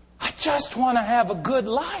 I just want to have a good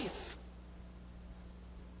life.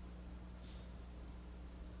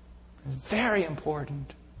 It's very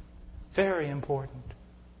important. Very important.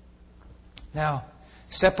 Now,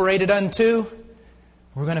 separated unto,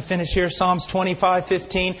 we're going to finish here, Psalms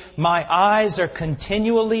 25:15. My eyes are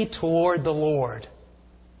continually toward the Lord.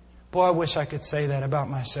 Boy, I wish I could say that about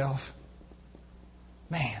myself.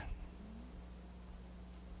 Man.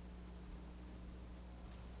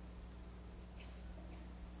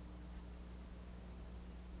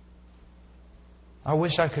 I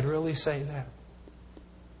wish I could really say that.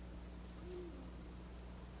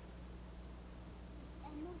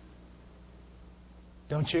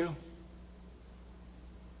 Don't you?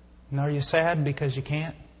 And are you sad because you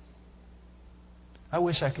can't? I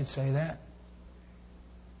wish I could say that.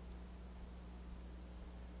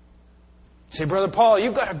 Say, Brother Paul,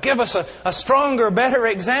 you've got to give us a stronger, better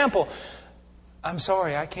example. I'm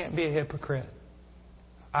sorry, I can't be a hypocrite.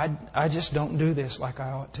 I just don't do this like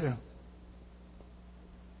I ought to.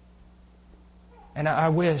 And I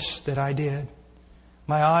wish that I did.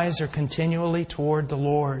 My eyes are continually toward the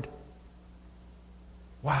Lord.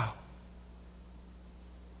 Wow.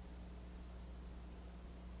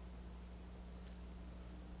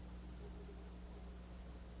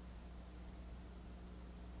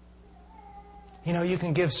 You know, you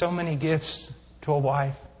can give so many gifts to a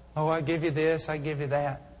wife. Oh, I give you this, I give you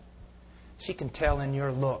that. She can tell in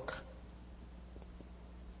your look.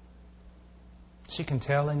 She can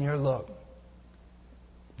tell in your look.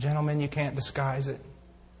 Gentlemen, you can't disguise it.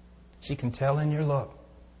 She can tell in your look.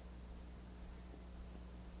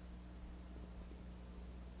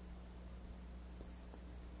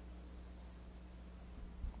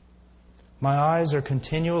 My eyes are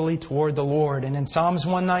continually toward the Lord. And in Psalms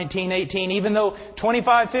 119:18, even though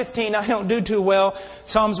 25:15 I don't do too well,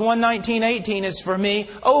 Psalms 119:18 is for me.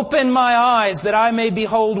 Open my eyes that I may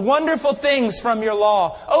behold wonderful things from your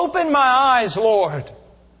law. Open my eyes, Lord.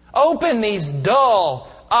 Open these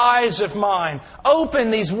dull eyes of mine. Open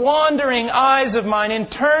these wandering eyes of mine and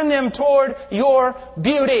turn them toward your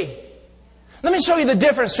beauty. Let me show you the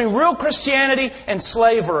difference between real Christianity and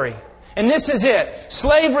slavery. And this is it.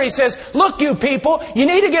 Slavery says, look, you people, you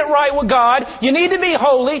need to get right with God. You need to be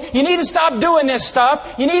holy. You need to stop doing this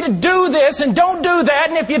stuff. You need to do this and don't do that.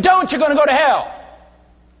 And if you don't, you're going to go to hell.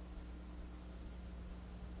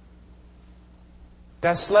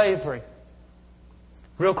 That's slavery.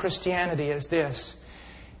 Real Christianity is this.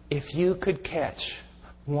 If you could catch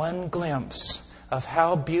one glimpse of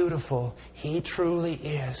how beautiful He truly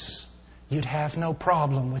is, you'd have no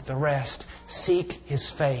problem with the rest. Seek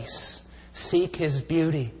His face. Seek His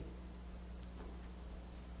beauty.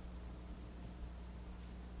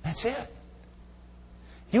 That's it.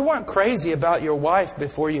 You weren't crazy about your wife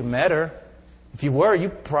before you met her. If you were, you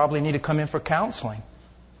probably need to come in for counseling.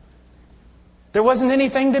 There wasn't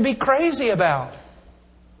anything to be crazy about.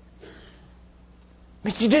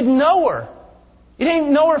 But you didn't know her. You didn't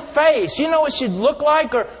even know her face. You didn't know what she'd look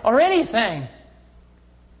like or anything.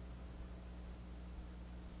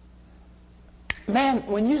 Man,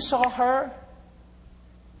 when you saw her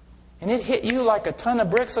and it hit you like a ton of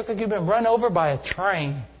bricks, looked like you'd been run over by a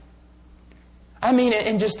train. I mean,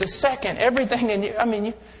 in just a second, everything in you, I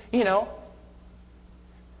mean, you know.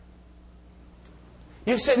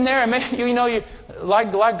 You're sitting there and you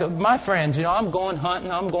like my friends, I'm going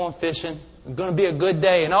hunting, I'm going fishing. It's going to be a good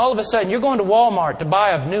day. And all of a sudden, you're going to Walmart to buy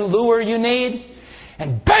a new lure you need.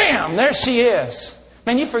 And bam, there she is.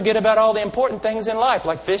 Man, you forget about all the important things in life,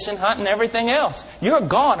 like fishing, hunting, everything else. You're a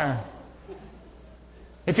goner.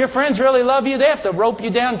 If your friends really love you, they have to rope you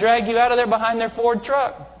down, drag you out of there behind their Ford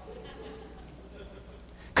truck.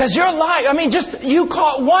 Because your life, you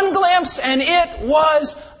caught one glimpse and it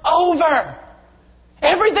was over.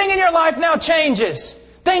 Everything in your life now changes.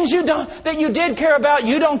 Things that you did care about,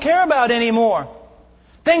 you don't care about anymore.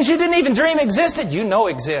 Things you didn't even dream existed, you know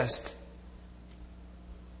exist.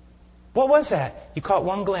 What was that? You caught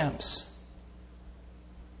one glimpse.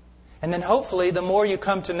 And then hopefully the more you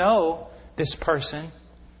come to know this person,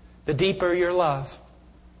 the deeper your love.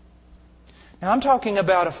 Now I'm talking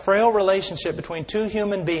about a frail relationship between two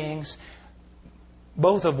human beings,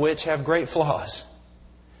 both of which have great flaws.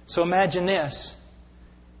 So imagine this.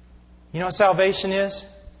 You know what salvation is?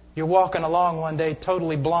 You're walking along one day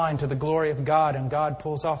totally blind to the glory of God, and God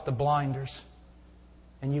pulls off the blinders.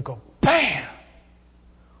 And you go, bam!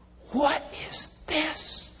 What is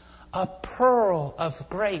this? A pearl of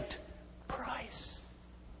great price.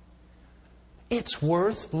 it's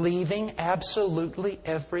worth leaving absolutely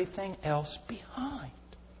everything else behind.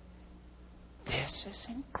 This is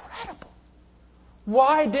incredible.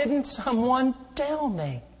 Why didn't someone tell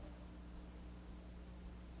me?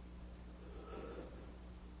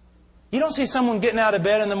 You don't see someone getting out of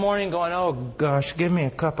bed in the morning going, oh gosh, give me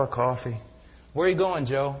a cup of coffee. Where are you going,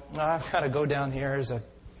 Joe? I've got to go down here.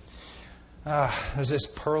 There's this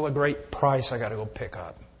pearl of great price I got to go pick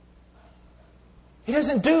up. He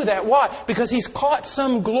doesn't do that. Why? Because he's caught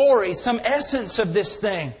some glory, some essence of this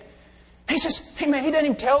thing. He says, hey man, he doesn't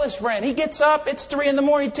even tell his friend. He gets up, it's 3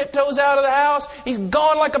 a.m, he tiptoes out of the house, he's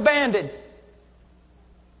gone like a bandit.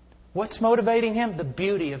 What's motivating him? The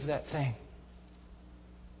beauty of that thing.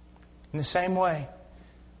 In the same way,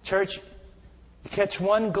 church, you catch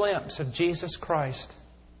one glimpse of Jesus Christ,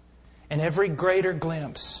 and every greater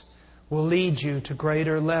glimpse will lead you to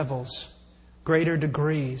greater levels, greater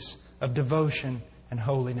degrees of devotion and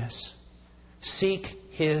holiness. Seek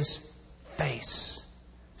His face.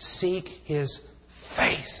 Seek His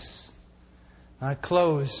face. I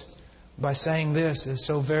close by saying this is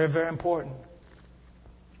so very, very important.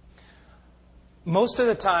 Most of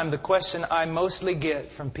the time, the question I mostly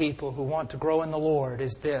get from people who want to grow in the Lord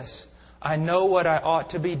is this: I know what I ought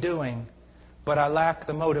to be doing, but I lack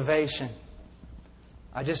the motivation.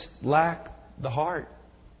 I just lack the heart.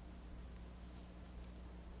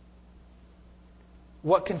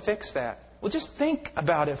 What can fix that? Well, just think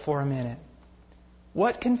about it for a minute.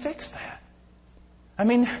 What can fix that? I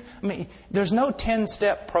mean, there's no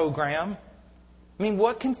 10-step program. I mean,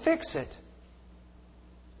 what can fix it?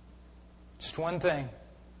 Just one thing.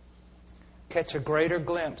 Catch a greater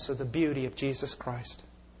glimpse of the beauty of Jesus Christ.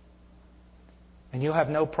 And you'll have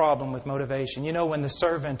no problem with motivation. You know, when the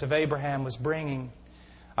servant of Abraham was bringing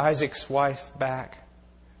Isaac's wife back,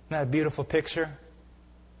 isn't that a beautiful picture?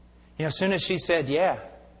 You know, as soon as she said, yeah,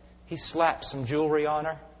 he slapped some jewelry on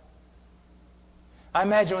her. I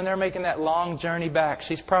imagine when they're making that long journey back,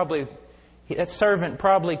 that servant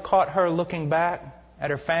probably caught her looking back at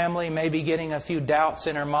her family, maybe getting a few doubts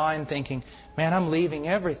in her mind, thinking, man, I'm leaving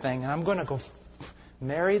everything and I'm going to go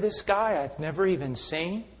marry this guy I've never even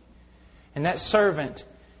seen. And that servant,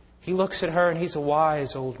 he looks at her and he's a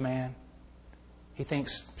wise old man. He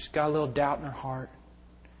thinks she's got a little doubt in her heart.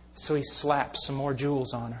 So he slaps some more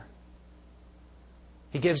jewels on her.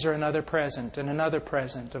 He gives her another present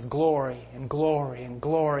of glory and glory and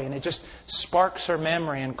glory. And it just sparks her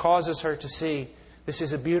memory and causes her to see, this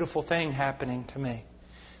is a beautiful thing happening to me.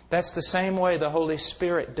 That's the same way the Holy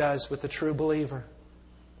Spirit does with the true believer.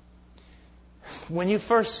 When you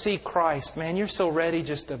first see Christ, man, you're so ready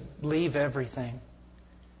just to leave everything.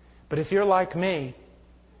 But if you're like me,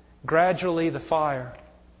 gradually the fire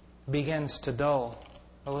begins to dull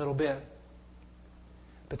a little bit.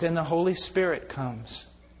 But then the Holy Spirit comes,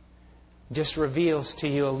 just reveals to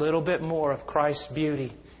you a little bit more of Christ's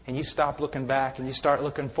beauty, and you stop looking back and you start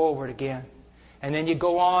looking forward again. And then you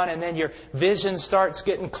go on, and then your vision starts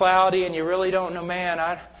getting cloudy, and you really don't know, man,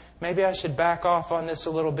 maybe I should back off on this a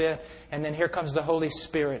little bit. And then here comes the Holy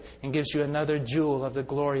Spirit and gives you another jewel of the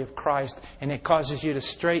glory of Christ, and it causes you to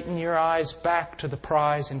straighten your eyes back to the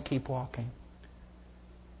prize and keep walking.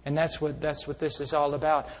 And that's what this is all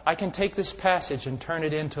about. I can take this passage and turn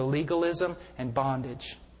it into legalism and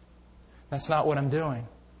bondage. That's not what I'm doing.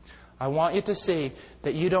 I want you to see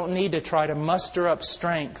that you don't need to try to muster up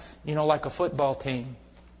strength, like a football team.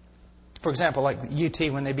 For example, like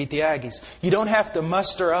UT when they beat the Aggies. You don't have to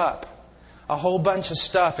muster up a whole bunch of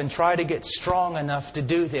stuff and try to get strong enough to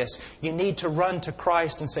do this. You need to run to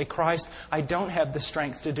Christ and say, Christ, I don't have the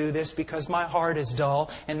strength to do this because my heart is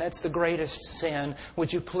dull, and that's the greatest sin.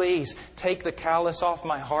 Would you please take the callous off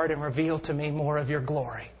my heart and reveal to me more of your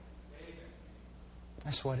glory?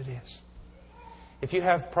 That's what it is. If you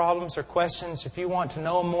have problems or questions, if you want to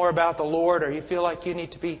know more about the Lord, or you feel like you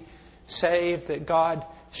need to be saved, that God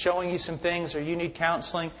is showing you some things, or you need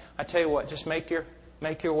counseling, I tell you what, just make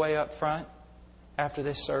your way up front after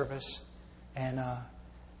this service, and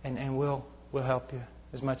we'll help you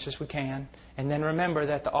as much as we can. And then remember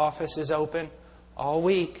that the office is open all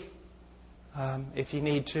week. If you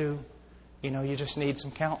need to, you just need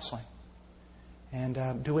some counseling.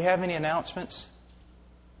 And do we have any announcements?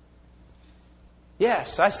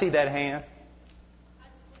 Yes, I see that hand.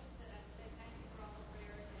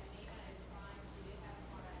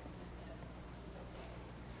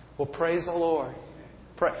 Well, praise the Lord.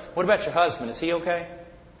 What about your husband? Is he okay?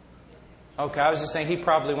 Okay, I was just saying he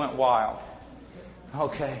probably went wild.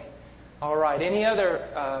 Okay. All right. Any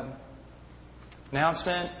other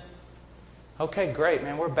announcement? Okay, great,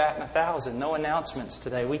 man. We're batting 1,000. No announcements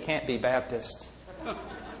today. We can't be Baptists.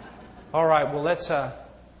 All right. Well,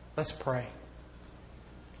 let's pray.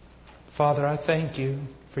 Father, I thank You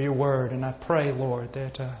for Your Word, and I pray, Lord,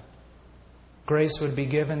 that grace would be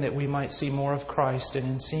given that we might see more of Christ, and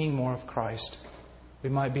in seeing more of Christ,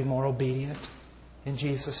 we might be more obedient. In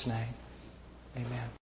Jesus' name, amen.